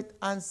spirit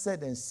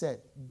answered and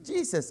said,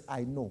 Jesus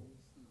I know,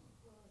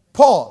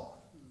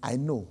 Paul I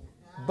know,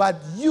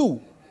 but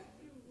you,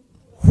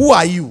 who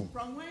are you?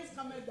 From whence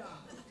cometh thou?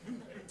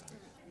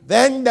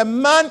 Then the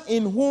man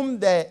in whom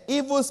the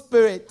evil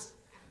spirit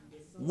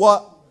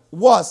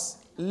was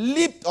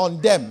leaped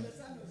on them,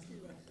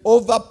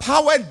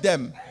 overpowered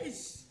them,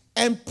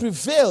 and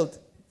prevailed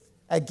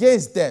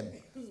against them,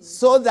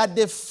 so that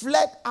they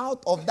fled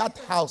out of that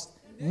house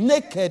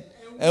naked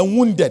and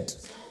wounded.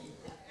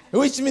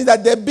 Which means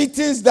that the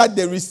beatings that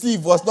they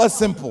received was not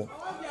simple.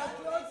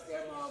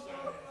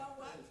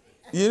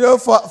 You know,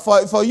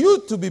 for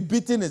you to be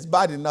beaten is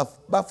bad enough,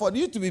 but for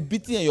you to be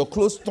beaten and your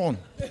clothes torn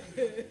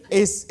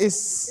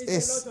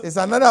is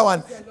another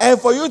one. And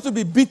for you to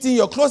be beaten,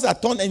 your clothes are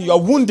torn and you are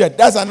wounded,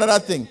 that's another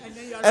thing.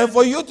 And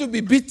for you to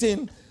be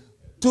beaten,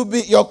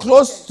 your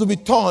clothes to be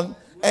torn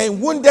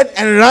and wounded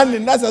and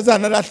running, that's also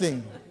another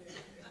thing.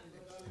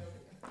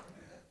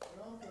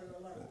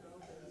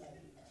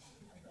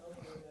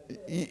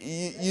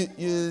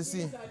 You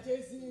see.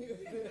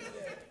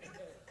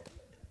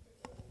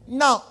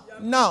 Now,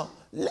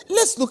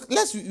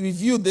 let's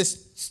review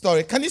this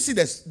story. Can you see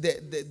this,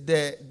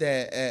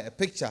 the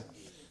picture?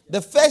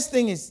 The first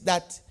thing is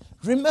that,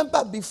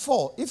 remember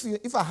before,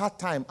 if I had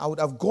time, I would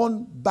have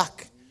gone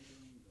back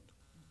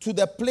to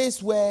the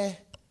place where,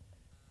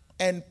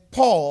 and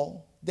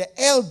Paul, the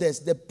elders,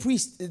 the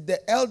priests, the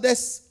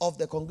elders of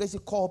the congregation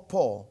called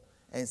Paul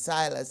and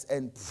Silas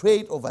and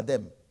prayed over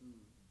them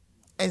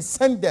and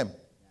sent them.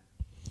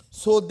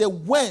 So they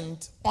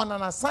went on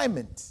an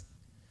assignment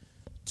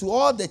to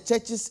all the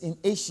churches in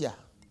Asia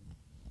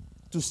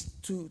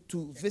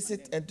to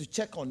visit and to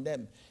check on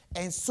them.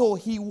 And so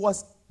he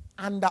was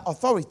under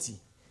authority.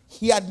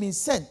 He had been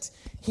sent.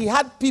 He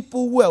had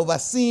people who were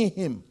overseeing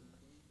him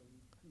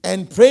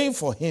and praying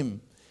for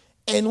him.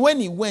 And when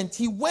he went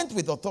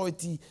with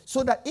authority,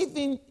 so that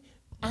even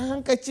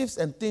handkerchiefs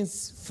and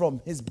things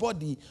from his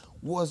body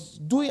was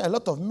doing a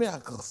lot of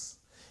miracles.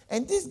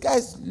 And these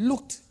guys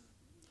looked,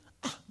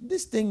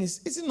 this thing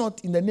is it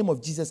not in the name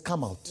of Jesus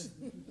come out?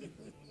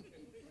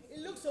 It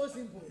looks so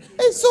simple.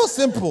 It's so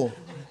simple.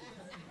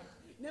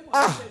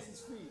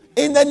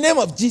 In the name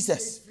of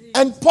Jesus.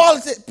 And Paul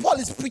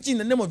is preaching in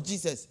the name of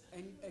Jesus.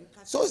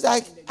 So it's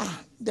like,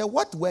 the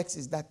what works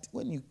is that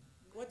when you,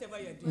 Whatever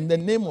you're doing. in the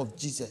name of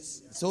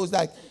Jesus. So it's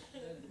like,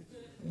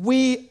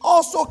 we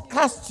also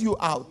cast you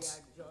out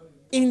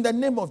in the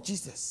name of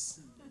Jesus.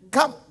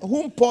 Come,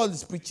 whom Paul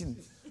is preaching.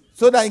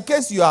 So that in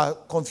case you are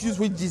confused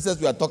with Jesus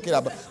we are talking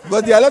about,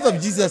 because there are a lot of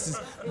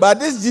Jesuses, but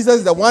this Jesus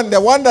is the one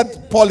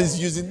that Paul is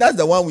using. That's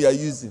the one we are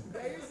using.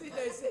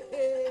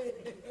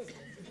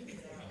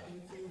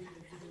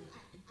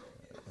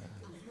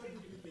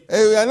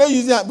 We are not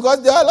using it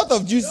because there are a lot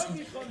of Jews.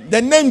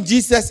 The name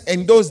Jesus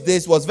in those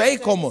days was very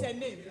common.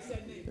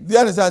 Do you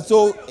understand?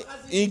 So,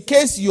 in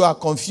case you are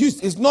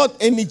confused, it's not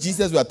any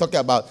Jesus we are talking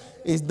about.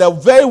 It's the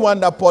very one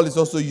that Paul is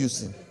also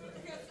using.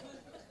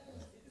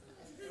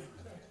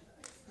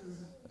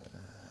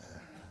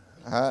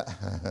 I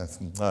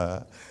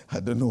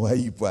don't know why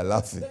you people are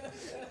laughing.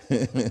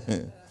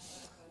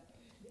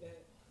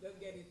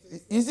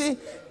 You see,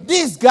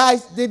 these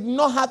guys did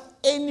not have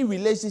any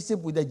relationship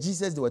with the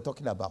Jesus they were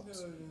talking about.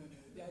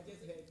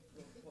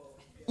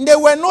 They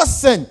were not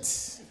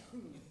sent.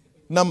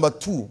 Number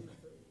two,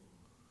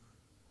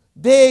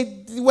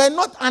 they were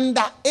not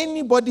under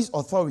anybody's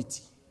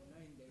authority.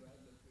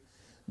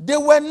 They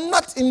were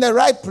not in the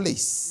right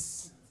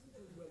place.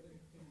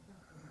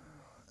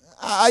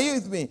 Are you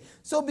with me?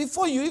 So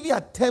before you even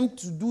attempt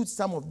to do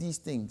some of these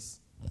things,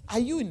 are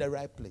you in the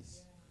right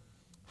place?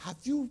 Have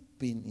you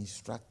been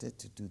instructed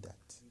to do that?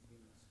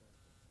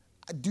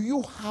 Do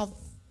you have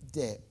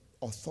the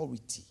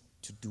authority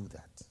to do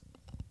that?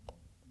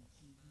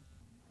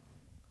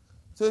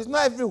 So it's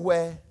not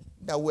everywhere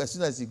that as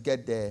soon as you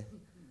get there,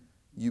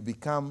 you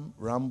become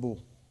Rambo.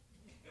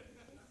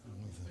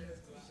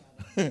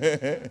 Do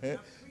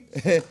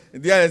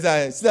you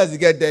understand? As soon as you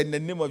get there, in the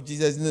name of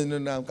Jesus,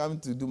 no, I'm coming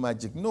to do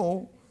magic.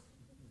 No.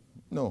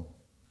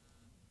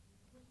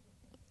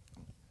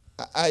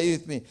 Are you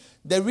with me?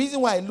 The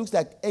reason why it looks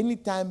like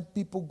anytime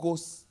people go,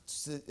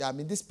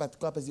 this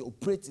particular person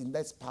operates in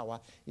that power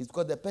is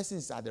because the person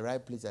is at the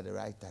right place at the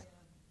right time.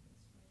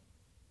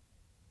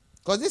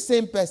 Because this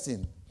same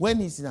person, when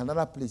he's in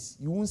another place,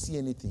 you won't see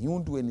anything. He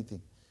won't do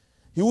anything.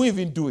 He won't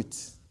even do it.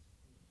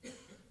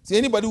 See,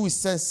 anybody who is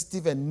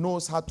sensitive and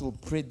knows how to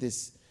operate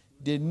this,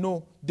 they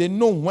know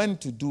when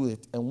to do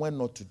it and when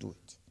not to do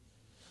it.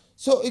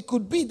 So it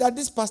could be that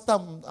this pastor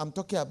I'm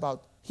talking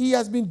about, he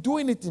has been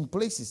doing it in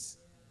places.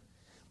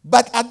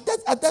 But at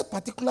that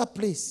particular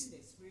place,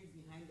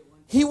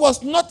 he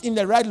was not in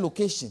the right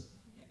location.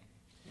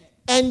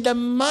 And the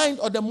mind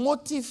or the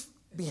motive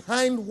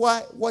behind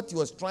what he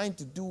was trying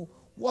to do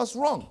was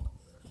wrong.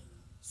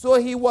 So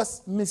he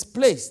was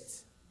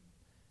misplaced.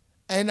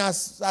 And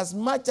as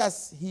much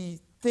as he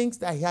thinks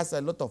that he has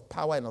a lot of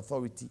power and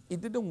authority, it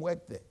didn't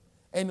work there.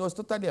 And he was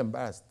totally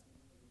embarrassed.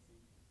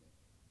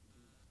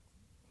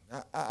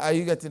 Are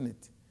you getting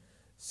it?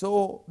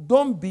 So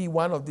don't be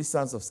one of these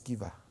sons of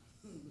Sceva.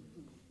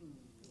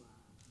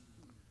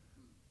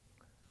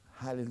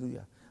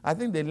 Hallelujah. I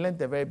think they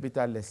learned a very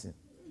bitter lesson.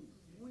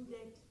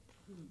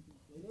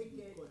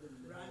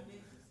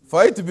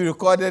 For it to be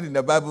recorded in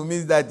the Bible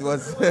means that it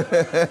was...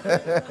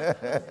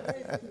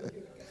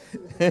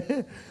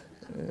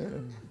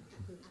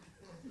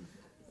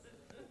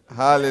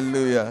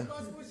 Hallelujah.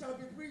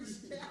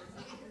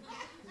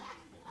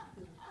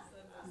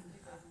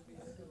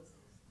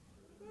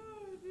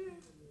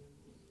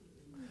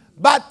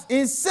 But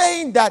in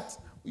saying that,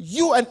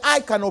 you and I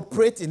can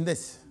operate in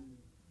this.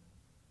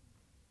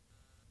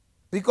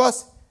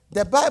 Because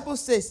the Bible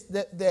says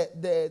that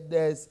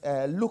there's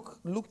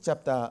Luke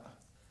chapter,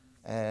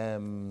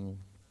 I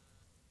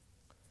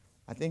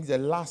think the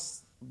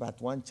last but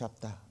one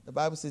chapter. The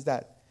Bible says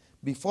that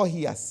before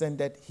he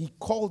ascended, he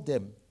called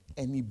them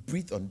and he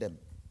breathed on them.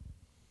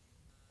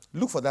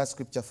 Look for that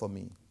scripture for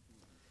me.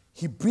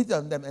 He breathed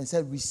on them and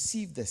said,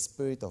 receive the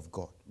Spirit of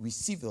God.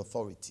 Receive the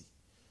authority.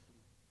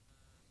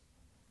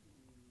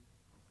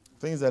 I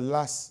think it's the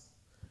last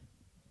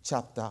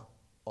chapter.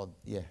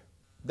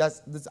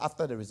 That's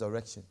after the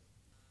resurrection.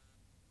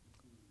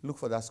 Look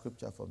for that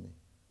scripture for me.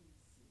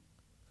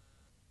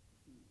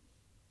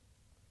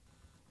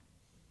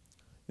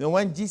 You know,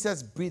 when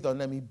Jesus breathed on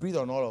them, he breathed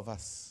on all of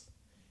us.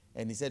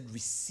 And he said,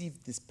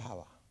 receive this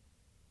power.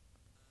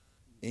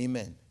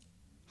 Amen.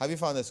 Have you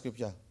found the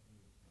scripture?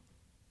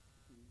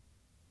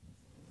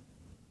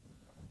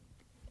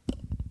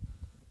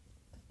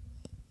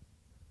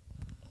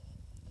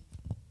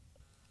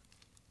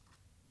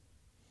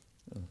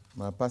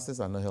 My pastors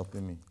are not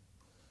helping me.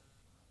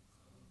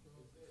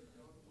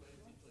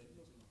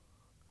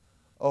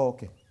 Oh,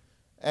 okay.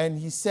 And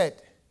he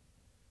said,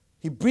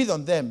 he breathed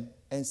on them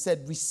and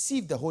said,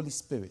 receive the Holy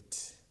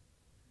Spirit.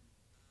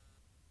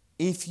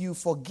 If you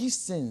forgive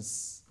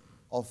sins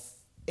of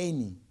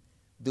any,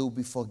 they will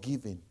be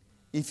forgiven.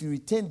 If you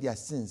retain their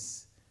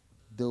sins,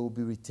 they will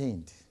be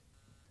retained.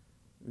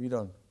 Read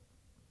on.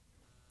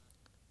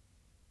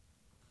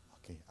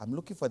 Okay, I'm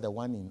looking for the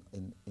one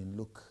in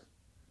Luke.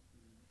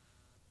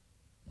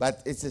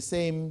 But it's the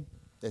same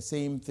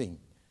thing. He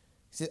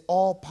said,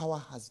 all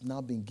power has now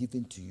been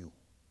given to you.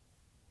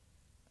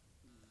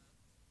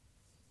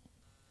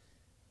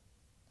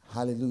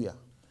 Hallelujah.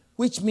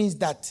 which means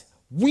that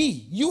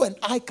you and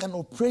I can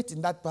operate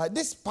in that power.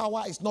 This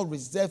power is not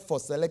reserved for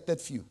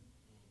selected few.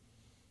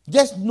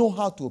 Just know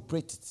how to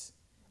operate it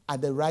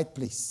at the right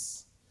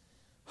place.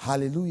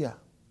 Hallelujah.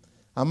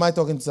 Am I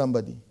talking to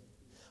somebody?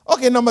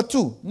 Okay, number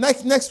 2.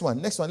 Next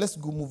one. Let's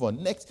go move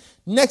on.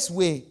 Next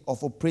way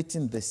of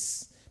operating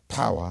this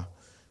power.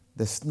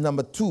 This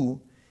number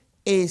 2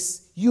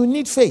 is you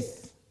need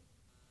faith.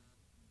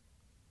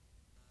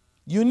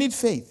 You need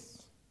faith.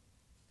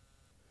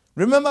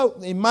 Remember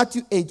in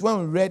Matthew 8, when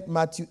we read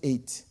Matthew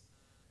 8,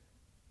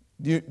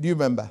 do you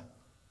remember?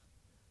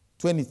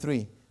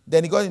 23.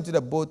 Then he got into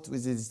the boat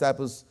with his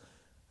disciples,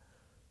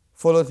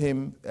 followed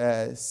him.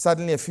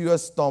 Suddenly a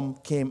furious storm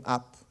came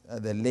up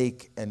at the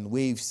lake and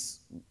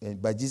waves,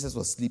 but Jesus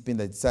was sleeping.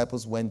 The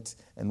disciples went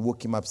and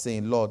woke him up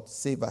saying, Lord,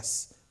 save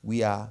us.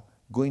 We are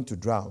going to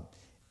drown.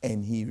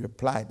 And he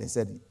replied and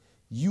said,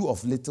 you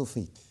of little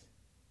faith.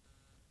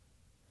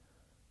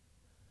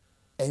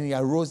 And he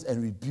arose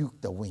and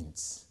rebuked the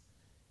winds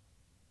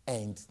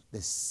and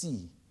the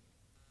sea,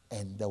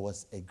 and there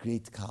was a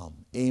great calm.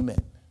 Amen.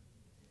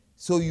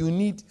 So you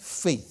need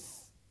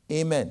faith.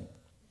 Amen.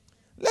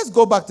 Let's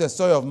go back to the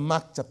story of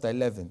Mark chapter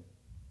 11.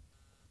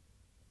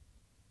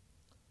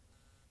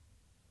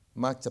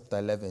 Mark chapter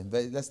 11.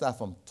 Let's start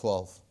from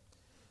 12.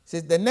 It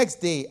says, the next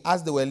day,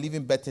 as they were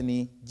leaving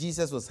Bethany,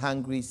 Jesus was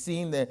hungry,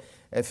 seeing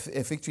a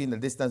fig tree in the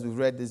distance. We've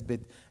read this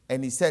bit.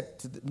 And he said,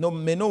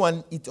 may no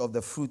one eat of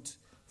the fruit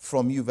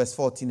from you. Verse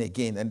 14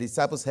 again. And the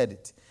disciples heard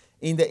it.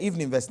 In the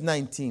evening, verse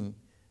 19,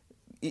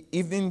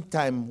 evening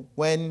time,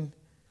 when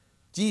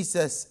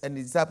Jesus and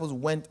the disciples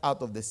went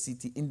out of the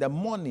city, in the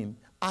morning,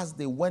 as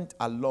they went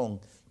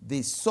along,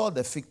 they saw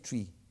the fig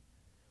tree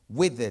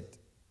withered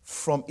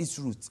from its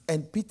roots.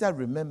 And Peter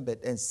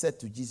remembered and said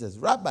to Jesus,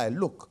 Rabbi,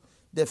 look,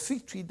 the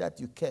fig tree that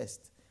you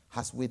cursed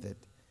has withered.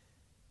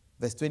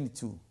 Verse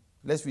 22.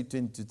 Let's read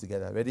 22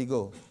 together. Ready,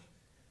 go.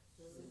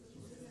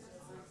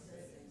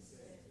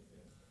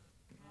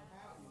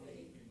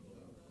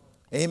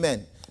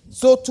 Amen.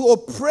 So to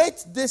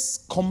operate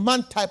this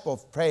command type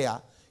of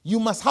prayer, you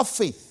must have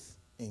faith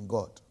in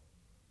God.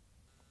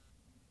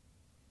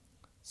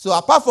 So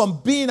apart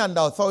from being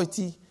under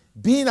authority,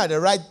 being at the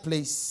right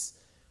place,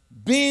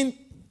 being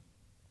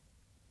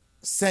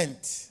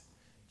sent,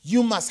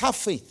 you must have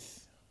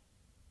faith.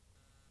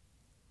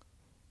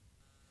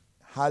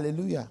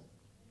 Hallelujah.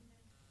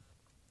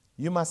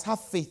 You must have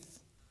faith.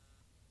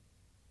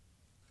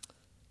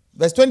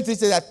 Verse 23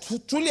 says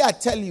that, truly I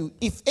tell you,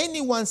 if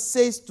anyone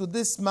says to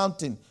this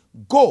mountain,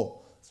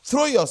 go,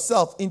 throw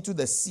yourself into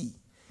the sea,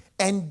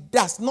 and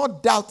does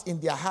not doubt in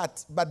their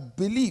heart, but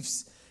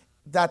believes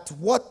that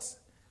what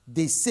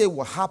they say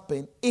will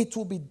happen, it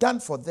will be done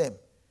for them.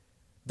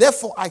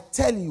 Therefore, I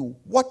tell you,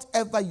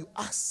 whatever you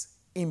ask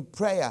in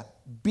prayer,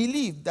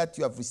 believe that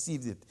you have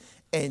received it,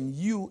 and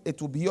it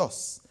will be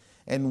yours.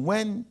 And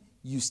when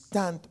you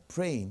stand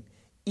praying,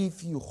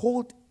 if you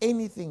hold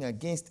anything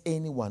against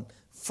anyone,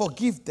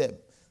 forgive them,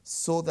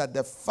 so that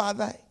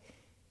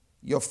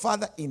your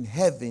Father in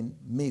heaven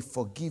may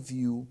forgive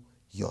you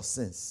your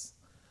sins.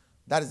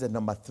 That is the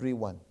number 3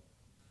 one.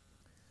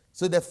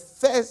 So the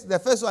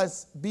first one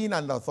is being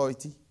under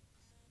authority,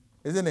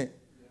 isn't it?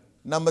 Yeah.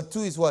 Number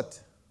 2 is what?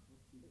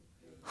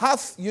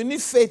 You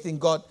need faith in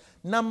God.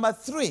 Number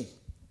 3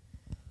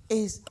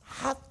 is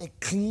have a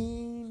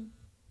clean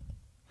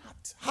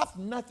heart. Have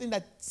nothing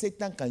that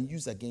Satan can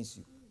use against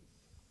you.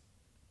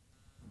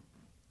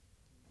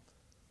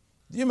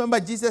 Do you remember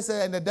Jesus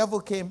said, and the devil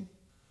came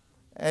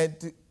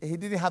and he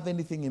didn't have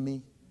anything in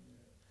me?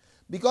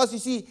 Because you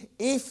see,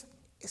 if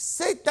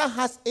Satan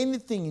has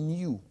anything in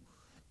you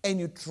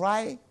and you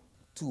try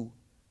to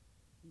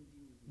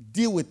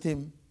deal with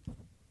him,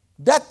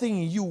 that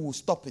thing in you will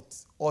stop it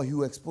or he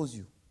will expose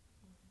you.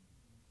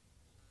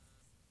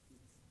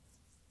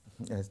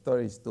 A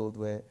story is told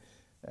where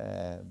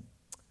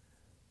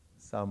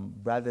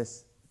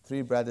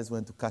three brothers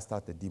went to cast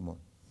out a demon.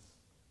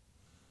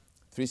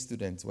 3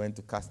 students went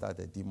to cast out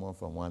a demon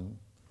from one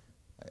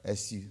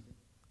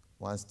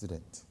one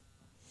student.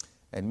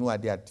 And meanwhile,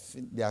 they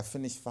had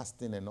finished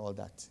fasting and all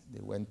that. They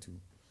went to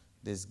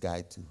this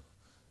guy to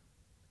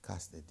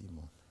cast the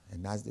demon.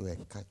 And as they were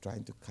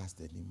trying to cast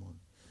the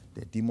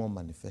demon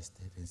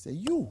manifested and said,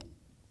 you.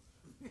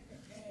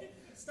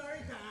 Story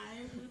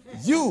time.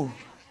 You.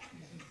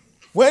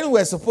 When we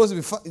were supposed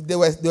to be, they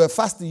were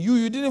fasting.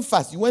 You didn't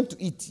fast. You went to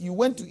eat. You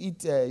went to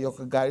eat your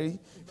kagari.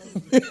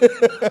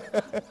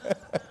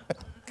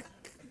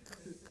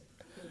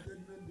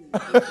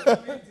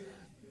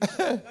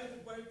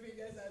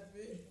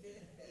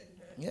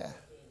 Yeah.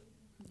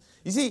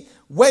 You see,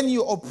 when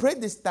you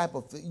operate this type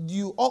of thing,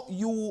 you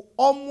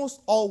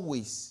almost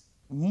always,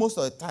 most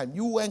of the time,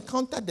 you will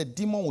encounter the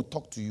demon will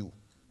talk to you.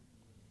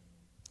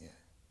 Yeah.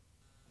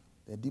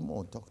 The demon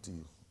will talk to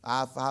you.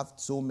 I've had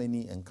so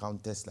many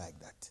encounters like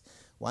that.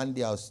 One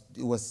day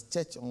it was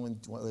church, we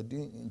were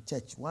doing in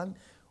church.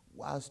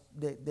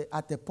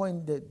 At a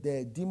point,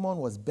 the demon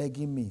was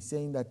begging me,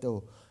 saying that,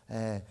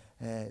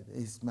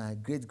 it's my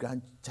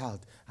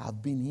great-grandchild.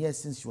 I've been here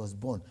since she was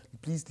born.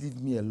 Please leave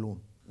me alone.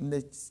 In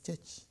the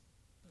church.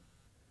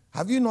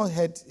 Have you not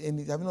heard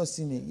any? Have you not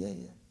seen it?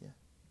 Yeah.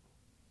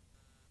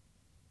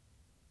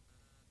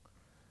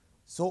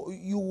 So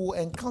you will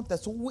encounter.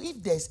 So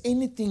if there's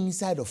anything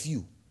inside of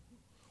you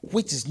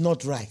which is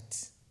not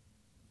right,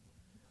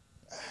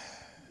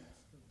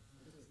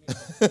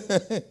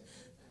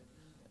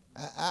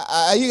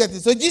 are you getting?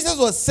 So Jesus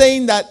was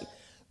saying that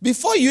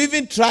before you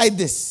even try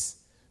this,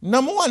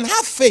 number one,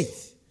 have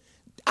faith.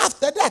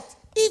 After that,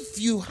 if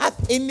you have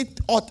any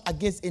thought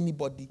against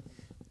anybody,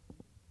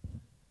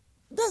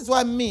 that's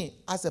why me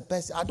as a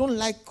person, I don't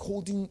like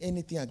holding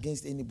anything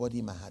against anybody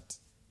in my heart,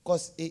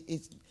 because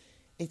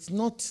it's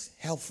not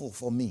helpful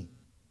for me.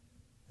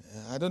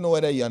 I don't know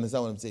whether you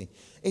understand what I'm saying.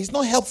 It's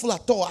not helpful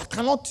at all. I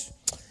cannot.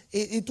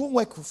 It won't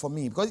work for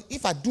me, because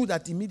if I do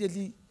that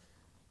immediately,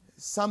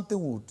 something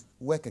would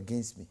work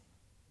against me.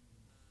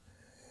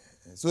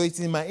 So it's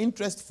in my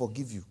interest to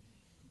forgive you.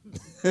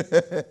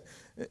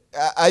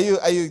 Are you?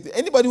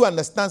 Anybody who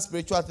understands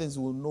spiritual things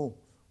will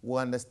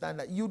understand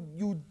that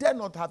you dare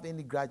not have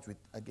any grudge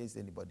against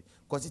anybody,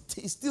 because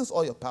it steals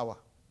all your power.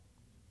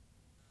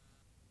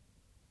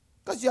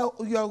 Because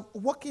you are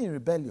walking in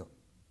rebellion.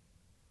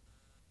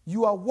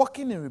 You are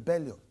walking in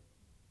rebellion.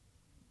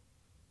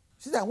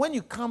 See that when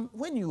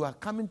you are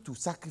coming to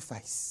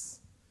sacrifice,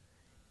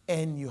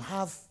 and you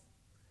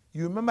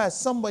remember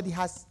somebody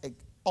has an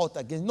ought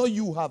against, no,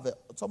 you have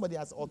somebody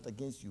has ought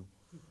against you.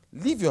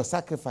 Leave your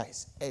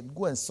sacrifice and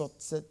go and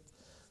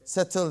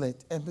settle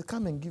it and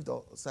come and give the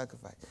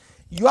sacrifice.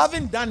 You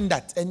haven't done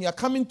that, and you are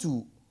coming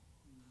to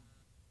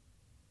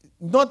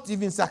not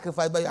even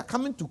sacrifice, but you are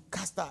coming to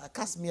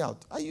cast me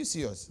out. Are you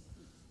serious?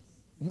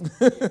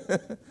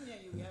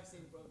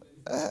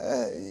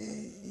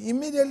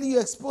 Immediately you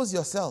expose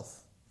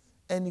yourself,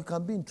 and you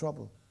can be in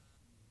trouble.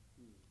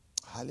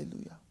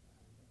 Hallelujah.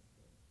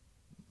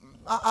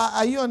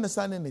 Are you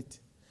understanding it?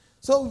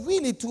 So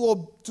really,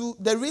 to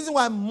the reason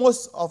why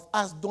most of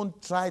us don't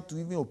try to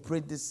even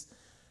operate this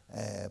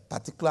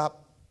particular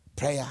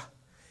prayer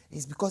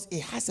is because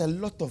it has a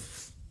lot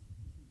of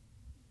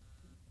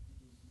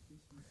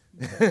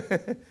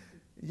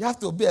you have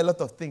to obey a lot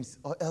of things,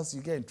 or else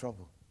you get in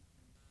trouble.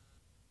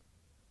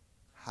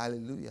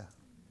 Hallelujah.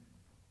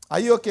 Are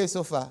you okay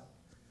so far?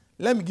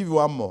 Let me give you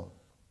one more.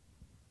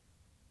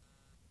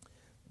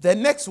 The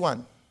next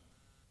one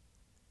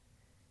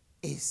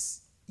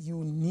is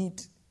you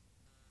need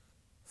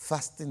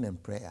fasting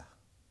and prayer.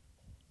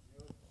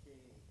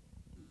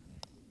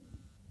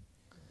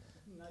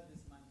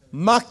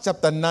 Mark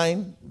chapter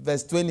 9,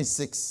 verse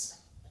 26.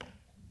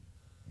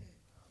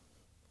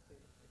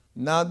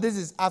 Now, this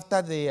is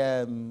after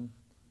the,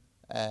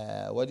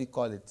 what do you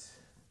call it?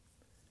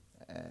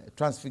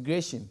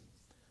 Transfiguration.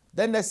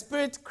 Then the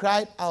Spirit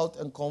cried out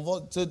and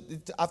convulsed. So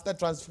after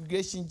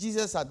transfiguration,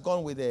 Jesus had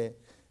gone with the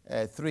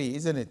three,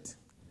 isn't it?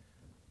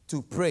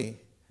 To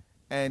pray.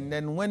 And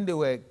then when they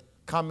were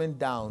coming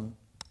down,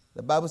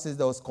 the Bible says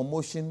there was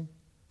commotion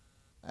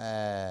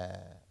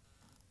at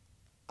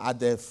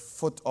the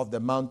foot of the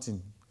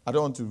mountain. I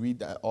don't want to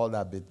read all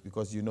that bit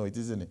because you know it,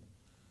 isn't it?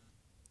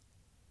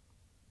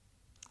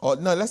 Oh,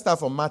 no, let's start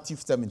from Matthew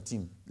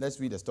 17. Let's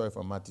read the story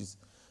from Matthew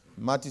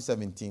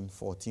 17,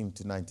 14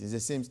 to 19. It's the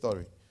same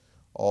story.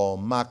 Or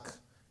Mark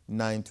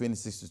 9,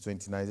 26 to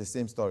 29. It's the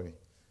same story.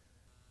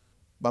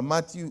 But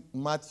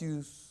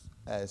Matthew's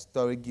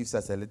story gives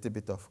us a little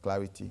bit of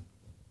clarity.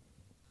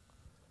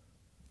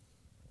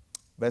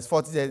 Verse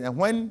 40 says, and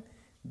when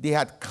they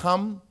had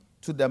come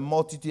to the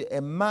multitude, a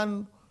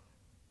man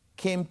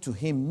came to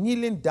him,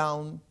 kneeling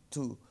down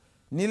to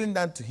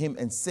him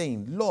and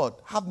saying, Lord,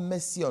 have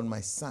mercy on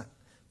my son,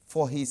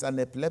 for he is an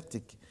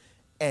epileptic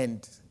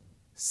and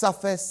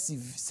suffers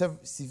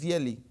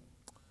severely,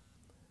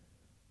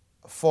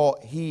 for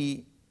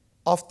he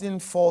often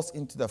falls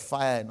into the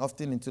fire and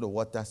often into the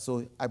water.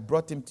 So I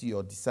brought him to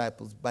your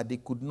disciples, but they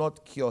could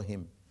not cure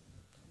him.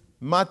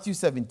 Matthew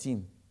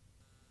 17,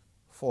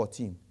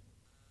 14.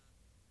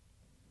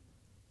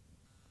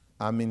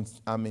 I'm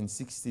in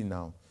 16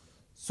 now.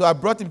 So I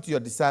brought him to your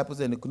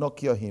disciples, and they could not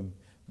cure him.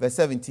 Verse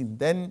 17.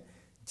 Then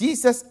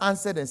Jesus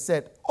answered and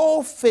said,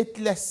 O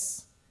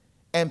faithless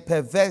and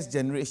perverse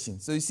generation.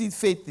 So you see,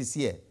 faith is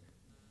here.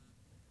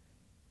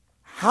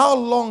 How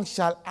long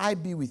shall I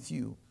be with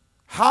you?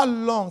 How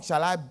long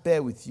shall I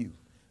bear with you?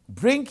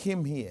 Bring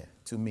him here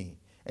to me.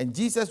 And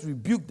Jesus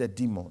rebuked the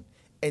demon,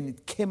 and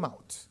it came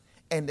out.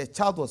 And the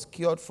child was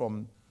cured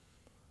from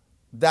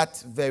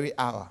that very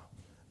hour.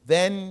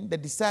 Then the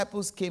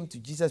disciples came to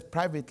Jesus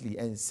privately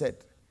and said,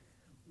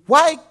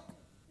 why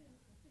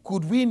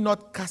could we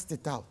not cast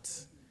it out?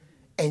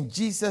 And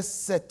Jesus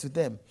said to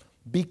them,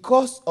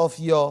 because of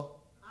your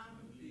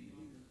unbelief.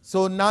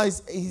 So now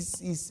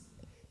he's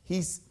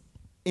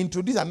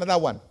introduced another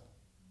one,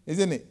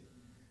 isn't it?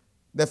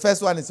 The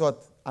first one is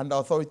what? Under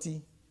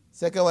authority.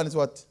 Second one is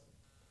what?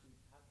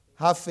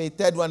 Have faith.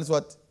 Third one is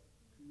what?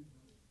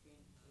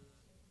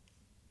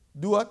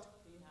 Do what?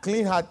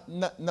 Clean heart.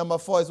 Number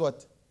 4 is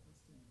what?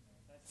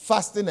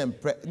 Fasting and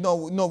prayer.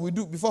 No, we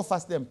do before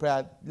fasting and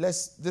prayer.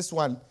 This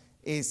one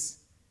is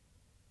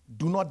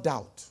do not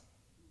doubt.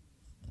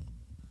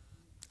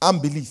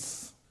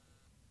 Unbelief.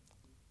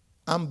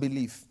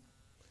 unbelief.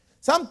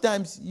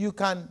 Sometimes you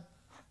can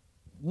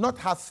not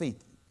have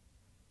faith,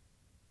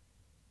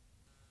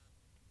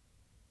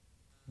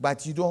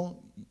 but you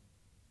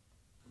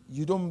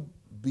don't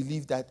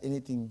believe that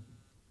anything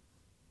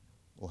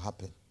will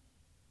happen.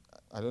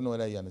 I don't know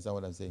whether you understand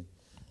what I'm saying.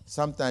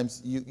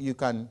 Sometimes you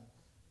can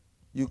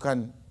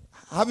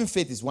having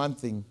faith is one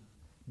thing,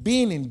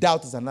 being in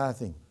doubt is another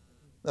thing.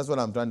 That's what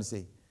I'm trying to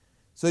say.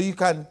 So you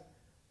can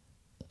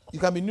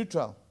be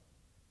neutral.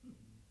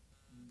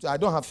 So I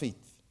don't have faith,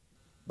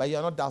 but you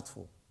are not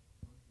doubtful.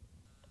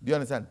 Do you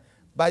understand?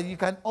 But you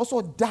can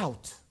also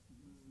doubt.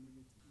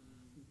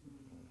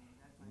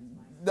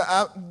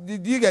 Do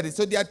you get it?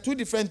 So there are two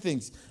different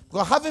things.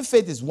 Because having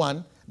faith is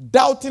one,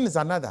 doubting is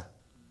another.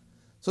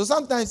 So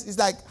sometimes it's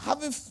like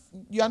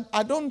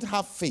I don't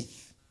have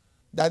faith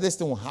that this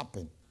thing will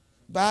happen,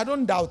 but I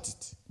don't doubt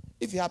it.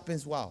 If it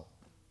happens, wow.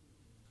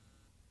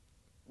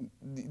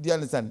 Do you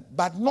understand?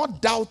 But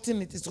not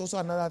doubting it is also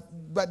another.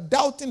 But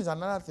doubting is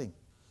another thing.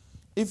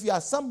 If you are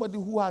somebody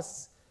who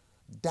has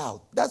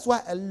doubt, that's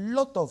why a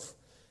lot of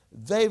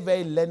very,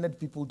 very learned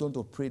people don't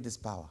operate this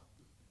power.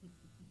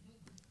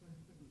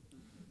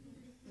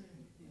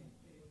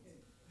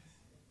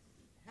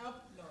 Help,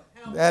 Lord.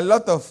 Help. A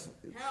lot of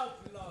Help,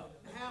 Lord.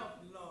 Help,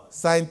 Lord.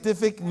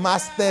 scientific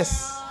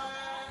masters,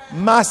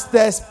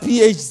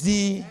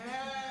 PhD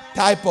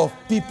type of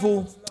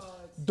people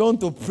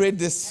don't operate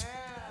this.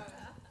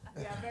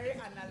 They are very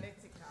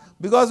analytical.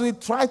 Because we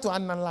try to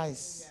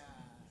analyze.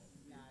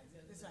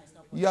 This one is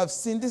not You have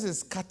seen this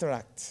is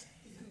cataract.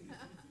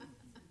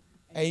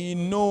 And you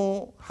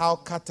know how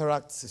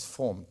cataract is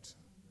formed.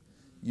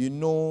 You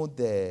know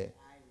the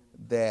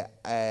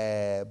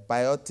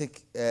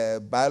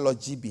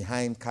biology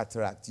behind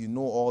cataract. You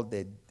know all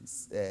the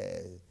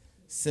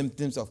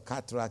symptoms of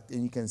cataract,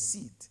 and you can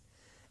see it.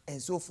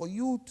 And so for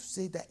you to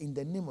say that in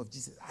the name of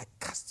Jesus, I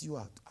cast you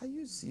out. Are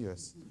you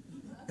serious?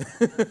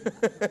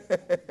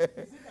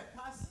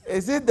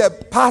 Is it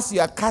the pus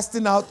you are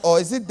casting out, or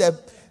is it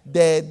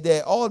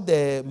the all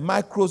the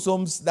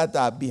microsomes that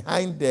are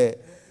behind the?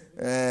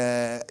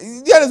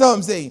 You understand what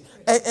I'm saying?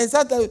 And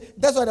sometimes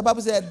that's why the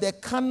Bible says the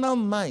carnal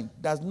mind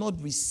does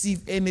not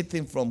receive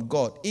anything from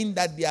God, in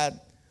that they are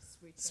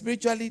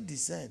spiritually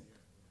discerned.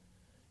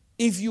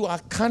 If you are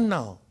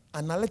carnal,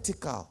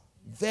 analytical,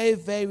 very,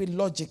 very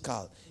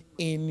logical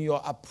in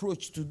your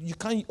approach to, you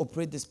can't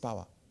operate this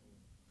power.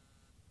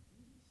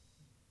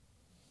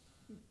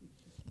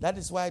 That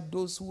is why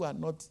those who are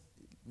not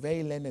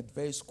very learned,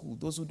 very schooled,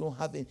 those who don't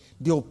have it,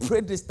 they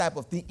operate this type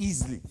of thing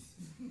easily.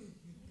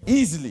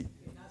 Easily.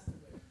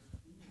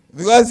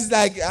 Because it's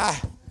like,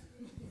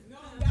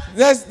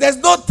 there's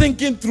no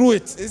thinking through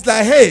it. It's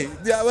like, hey,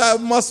 I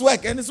must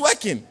work, and it's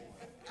working.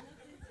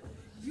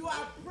 You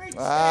are preaching.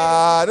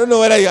 I don't know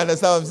whether you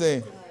understand what I'm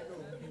saying.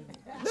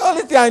 The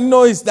only thing I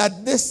know is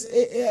that this,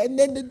 and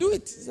then they do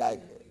it. It's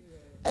like,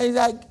 and it's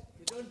like,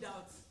 You don't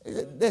doubt.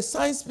 the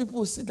science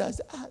people sit down and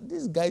say,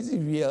 this guy is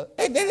real.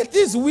 And then it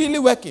is really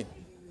working.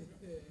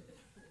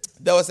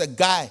 There was a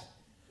guy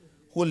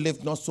who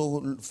lived not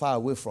so far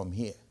away from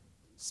here,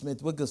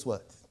 Smith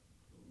Wigglesworth.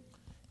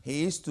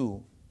 He used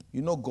to,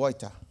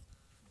 goiter,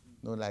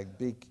 like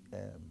big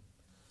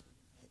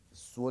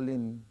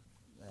swollen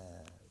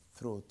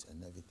throat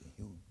and everything.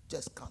 He would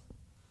just come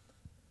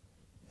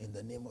in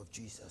the name of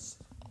Jesus.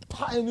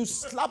 And you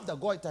slap the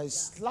goiter, you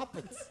slap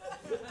it.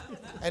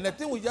 And the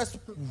thing will just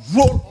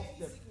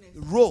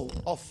roll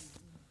off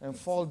and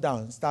fall down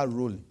and start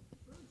rolling.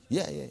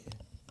 Yeah.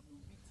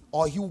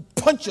 Or he will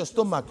punch your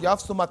stomach. You have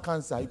stomach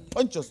cancer. He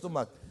punch your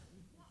stomach.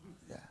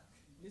 Yeah.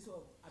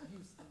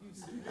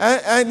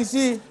 And you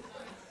see,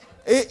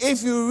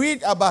 if you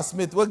read about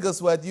Smith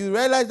Wigglesworth, you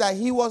realize that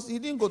he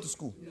didn't go to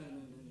school.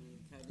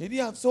 He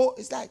didn't have, so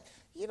it's like,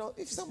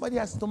 if somebody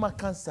has stomach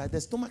cancer,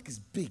 the stomach is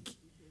big.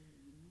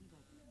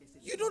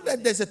 You know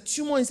that there's a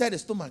tumor inside the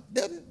stomach.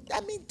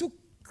 To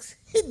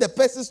hit the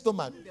person's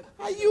stomach.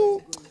 Are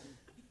you?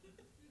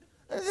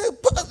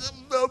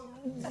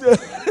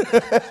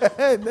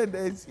 And then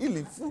there's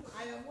healing,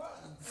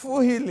 full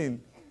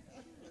healing.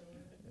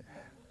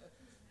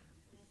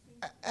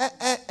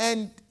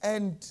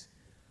 And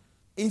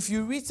if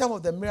you read some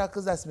of the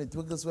miracles that Smith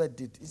Wigglesworth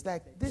did, it's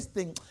like this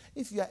thing.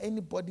 If you are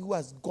anybody who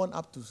has gone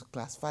up to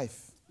class 5,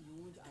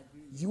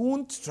 you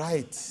won't try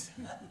it.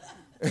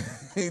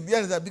 Do you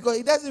understand? Because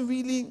it doesn't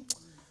really.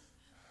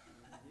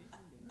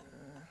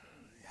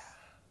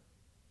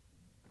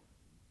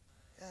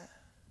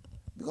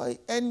 Because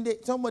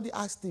somebody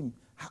asked him,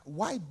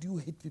 why do you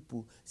hate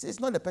people? He said, it's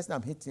not the person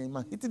I'm hitting,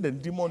 I'm hitting the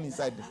demon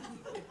inside them.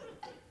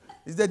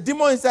 It's the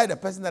demon inside the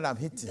person that I'm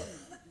hitting.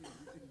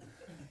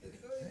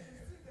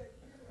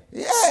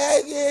 Yeah,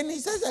 and he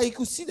says that he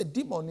could see the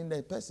demon in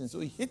the person, so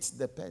he hits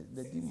the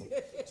demon.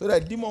 So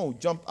that demon will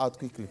jump out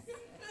quickly.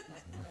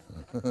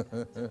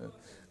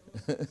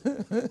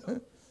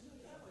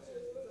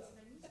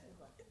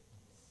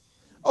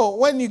 Oh,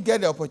 when you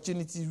get the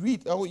opportunity,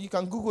 read. Oh, you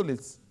can Google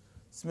it.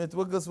 Smith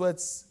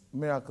Wigglesworth's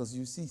miracles.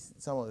 You see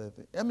some of the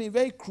things.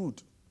 Very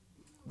crude.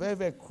 Very,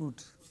 very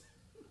crude.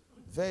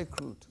 Very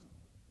crude.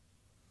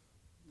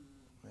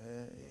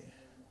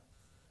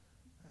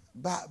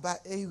 But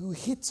you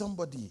hit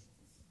somebody,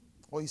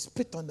 or you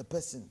spit on the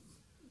person,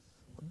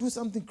 or do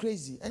something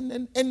crazy, and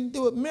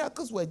the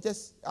miracles were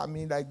just,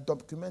 like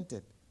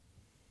documented.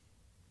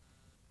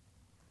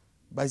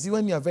 But see,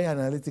 when you are very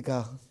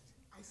analytical,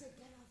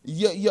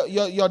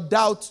 your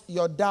doubt,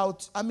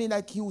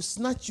 like he will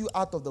snatch you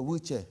out of the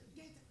wheelchair.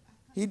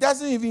 He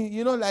doesn't even,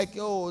 no,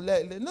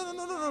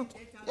 no.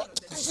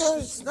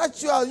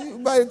 Snatch you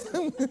out. By the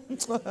time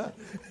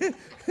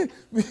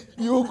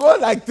you go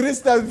like 3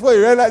 steps before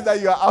you realize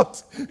that you are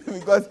out.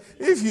 Because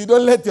if you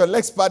don't let your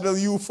legs paddle,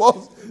 you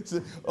fall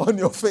on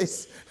your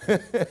face.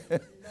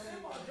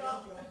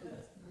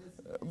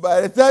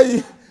 By the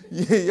time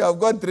you have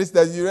gone 3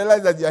 steps, you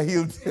realize that you are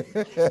healed.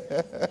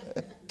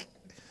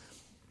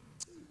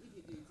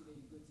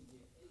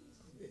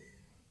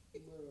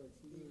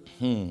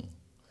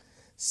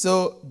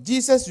 So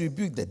Jesus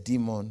rebuked the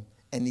demon,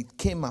 and it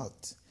came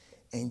out.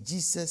 And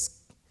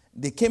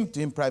they came to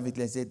him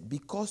privately and said,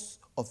 because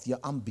of your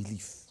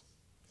unbelief.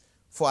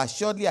 For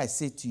assuredly I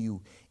say to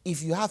you,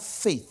 if you have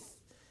faith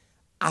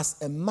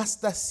as a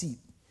mustard seed,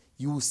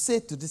 you will say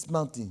to this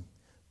mountain,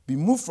 be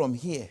moved from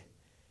here,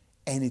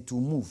 and it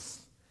will move.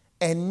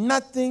 And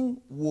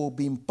nothing will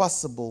be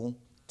impossible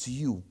to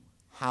you.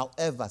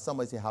 However,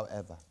 somebody say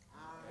however.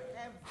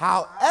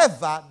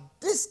 However,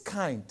 this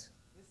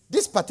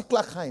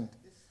particular kind,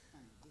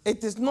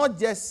 it is not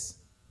just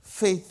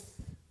faith.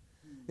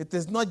 It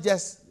is not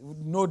just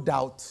no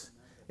doubt.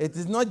 It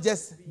is not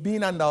just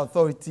being under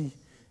authority.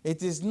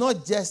 It is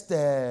not just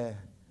a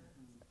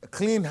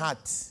clean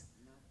heart.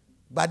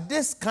 But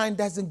this kind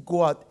doesn't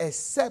go out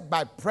except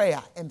by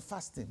prayer and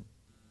fasting.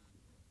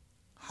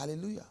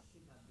 Hallelujah.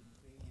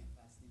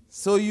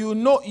 So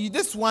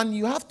this one,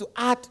 you have to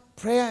add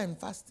prayer and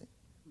fasting.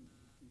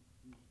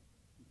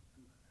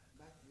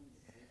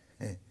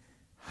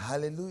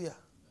 Hallelujah.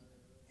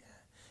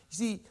 You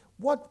see,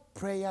 what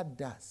prayer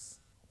does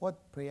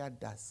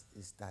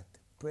is that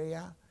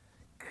prayer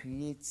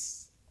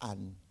creates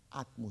an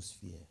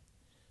atmosphere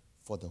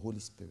for the Holy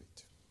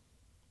Spirit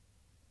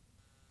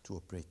to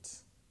operate.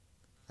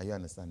 Are you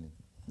understanding?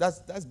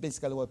 That's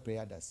basically what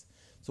prayer does.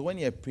 So when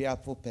you're a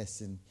prayerful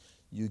person,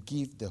 you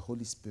give the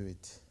Holy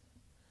Spirit,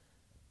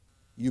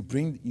 you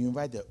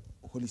invite the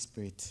Holy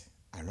Spirit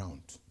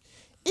around.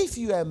 If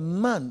you are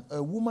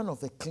a woman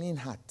of a clean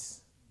heart,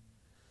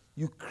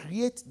 you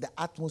create the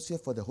atmosphere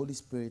for the Holy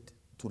Spirit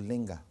to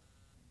linger.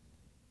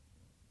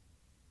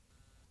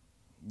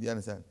 Do you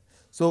understand?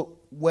 So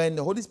when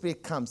the Holy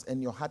Spirit comes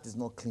and your heart is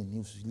not clean, he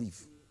will leave.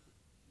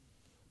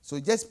 So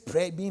just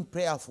being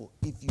prayerful.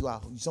 If you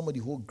are somebody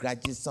who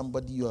grudges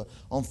somebody, your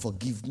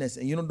unforgiveness,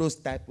 and those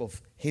type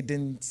of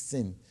hidden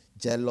sin,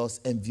 jealous,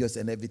 envious,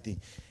 and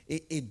everything,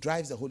 it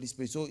drives the Holy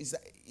Spirit. So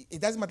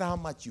it doesn't matter how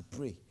much you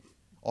pray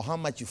or how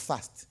much you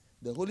fast.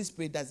 The Holy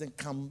Spirit doesn't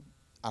come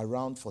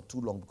around for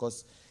too long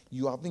because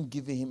you haven't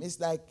given him. It's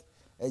like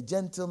a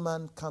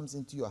gentleman comes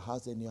into your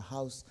house, and your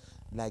house,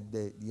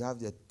 you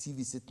have your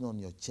TV sitting on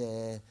your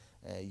chair,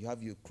 you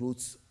have your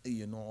clothes,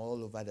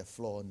 all over the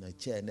floor on the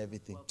chair and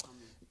everything.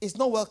 It's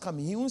not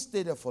welcoming. He won't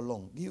stay there for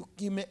long.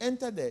 He may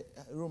enter the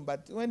room,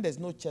 but when there's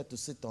no chair to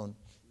sit on,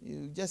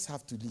 you just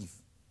have to leave.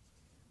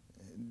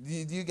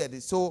 Do you get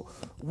it? So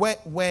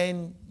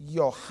when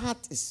your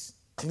heart is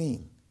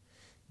clean,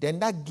 then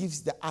that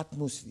gives the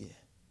atmosphere.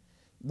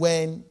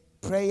 When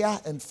prayer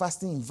and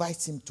fasting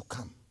invites him to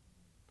come.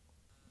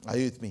 Are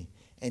you with me?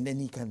 And then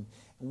he can.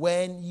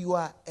 When you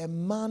are a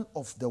man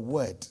of the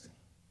word,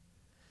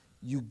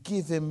 you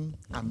give him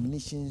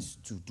ammunitions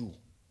to do.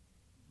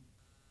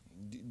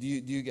 Do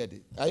you get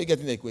it? Are you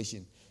getting the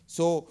equation?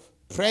 So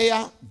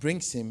prayer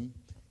brings him,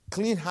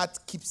 clean heart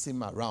keeps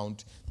him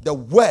around. The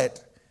word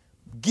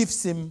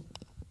gives him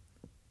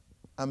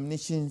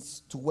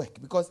ammunitions to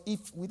work. Because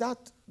if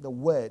without the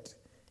word,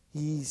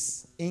 he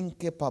is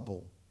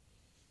incapable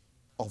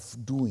of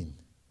doing.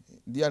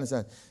 Do you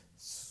understand?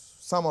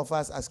 Some of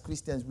us as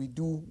Christians, we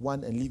do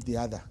one and leave the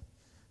other.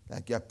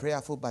 Like you are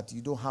prayerful, but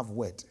you don't have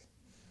word.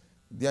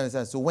 Do you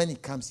understand? So when he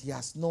comes,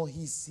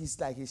 he's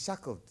like he's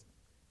shackled.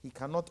 He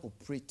cannot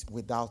operate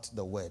without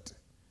the word.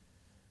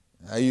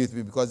 Are you with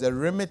me? Because the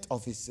remit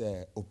of his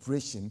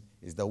operation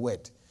is the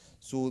word.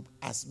 So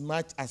as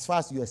far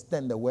as you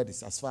extend the word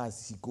is as far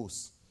as he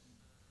goes.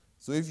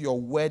 So if your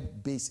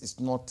word base is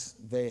not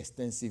very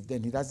extensive,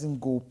 then he doesn't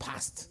go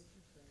past.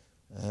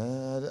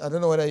 I don't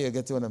know whether you're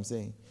getting what I'm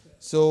saying.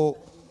 So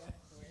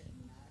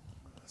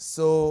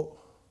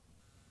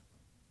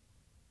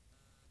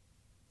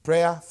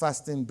prayer,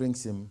 fasting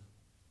brings him.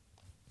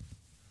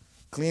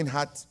 Clean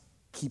heart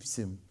keeps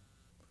him.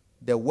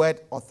 The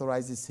word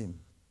authorizes him.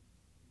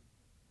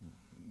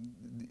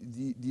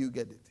 Do you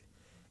get it?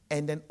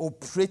 And then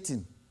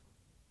operating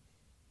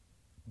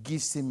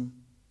gives him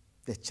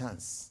the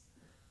chance.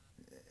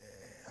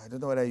 I don't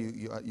know whether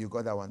you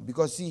got that one.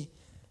 Because see,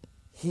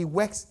 he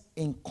works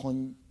in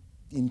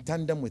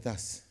tandem with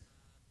us.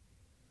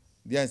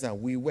 Do you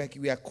understand?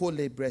 We are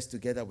co-laborers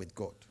together with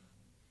God.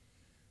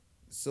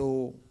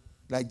 So,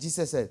 like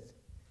Jesus said,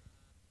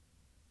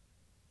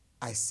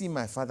 I see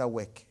my Father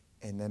work,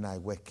 and then I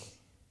work.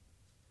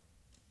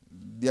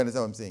 Do you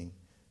understand what I'm saying?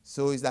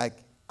 So it's like,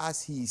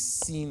 as he's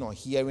seeing or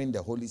hearing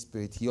the Holy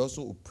Spirit, he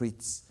also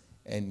operates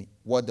and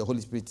what the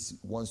Holy Spirit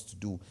wants to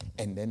do,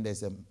 and then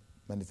there's a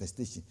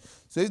manifestation.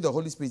 So if the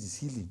Holy Spirit is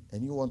healing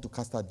and you want to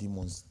cast out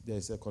demons,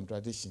 there's a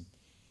contradiction.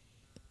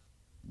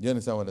 Do you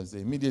understand what I'm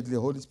saying? Immediately the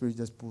Holy Spirit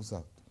just pulls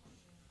out.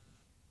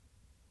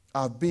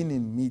 I've been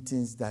in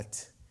meetings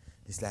that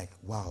it's like,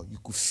 wow, you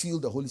could feel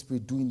the Holy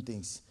Spirit doing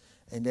things,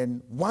 and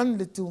then one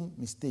little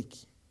mistake,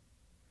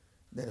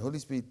 the Holy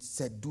Spirit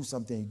said do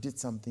something, you did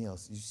something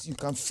else. You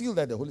can feel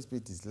that the Holy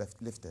Spirit is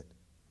lifted.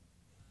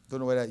 Don't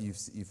know whether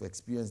you've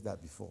experienced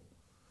that before.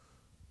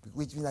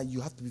 Which means that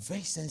you have to be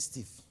very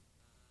sensitive.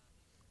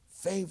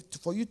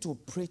 For you to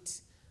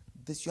operate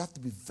this, you have to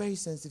be very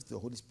sensitive to the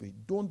Holy Spirit.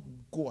 Don't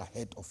go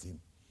ahead of him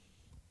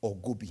or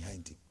go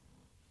behind him.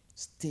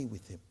 Stay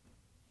with him.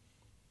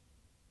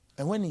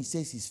 And when he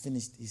says he's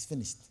finished, he's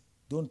finished.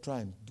 Don't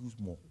try and do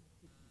more.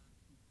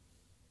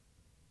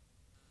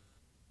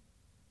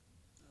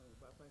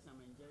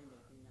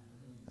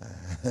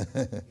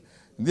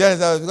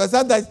 Because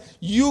sometimes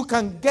you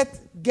can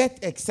get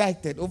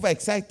excited,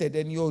 overexcited,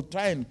 and you'll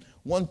try and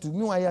want to.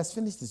 Meanwhile, he has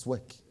finished his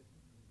work.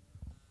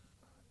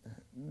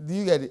 Do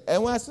you get it?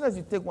 And as soon as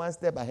you take one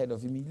step ahead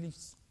of him, he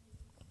leaves.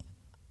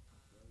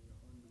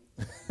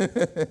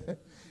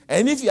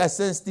 And if you are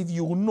sensitive,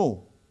 you will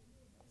know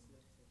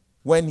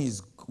when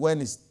he's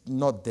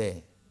not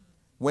there,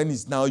 when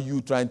it's now you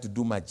trying to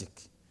do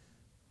magic.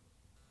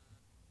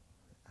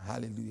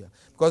 Hallelujah.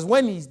 Because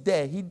when he's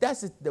there, he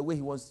does it the way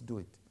he wants to do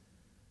it.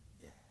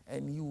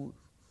 And he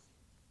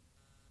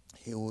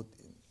would,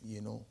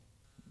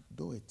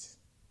 do it.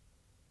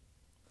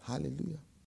 Hallelujah.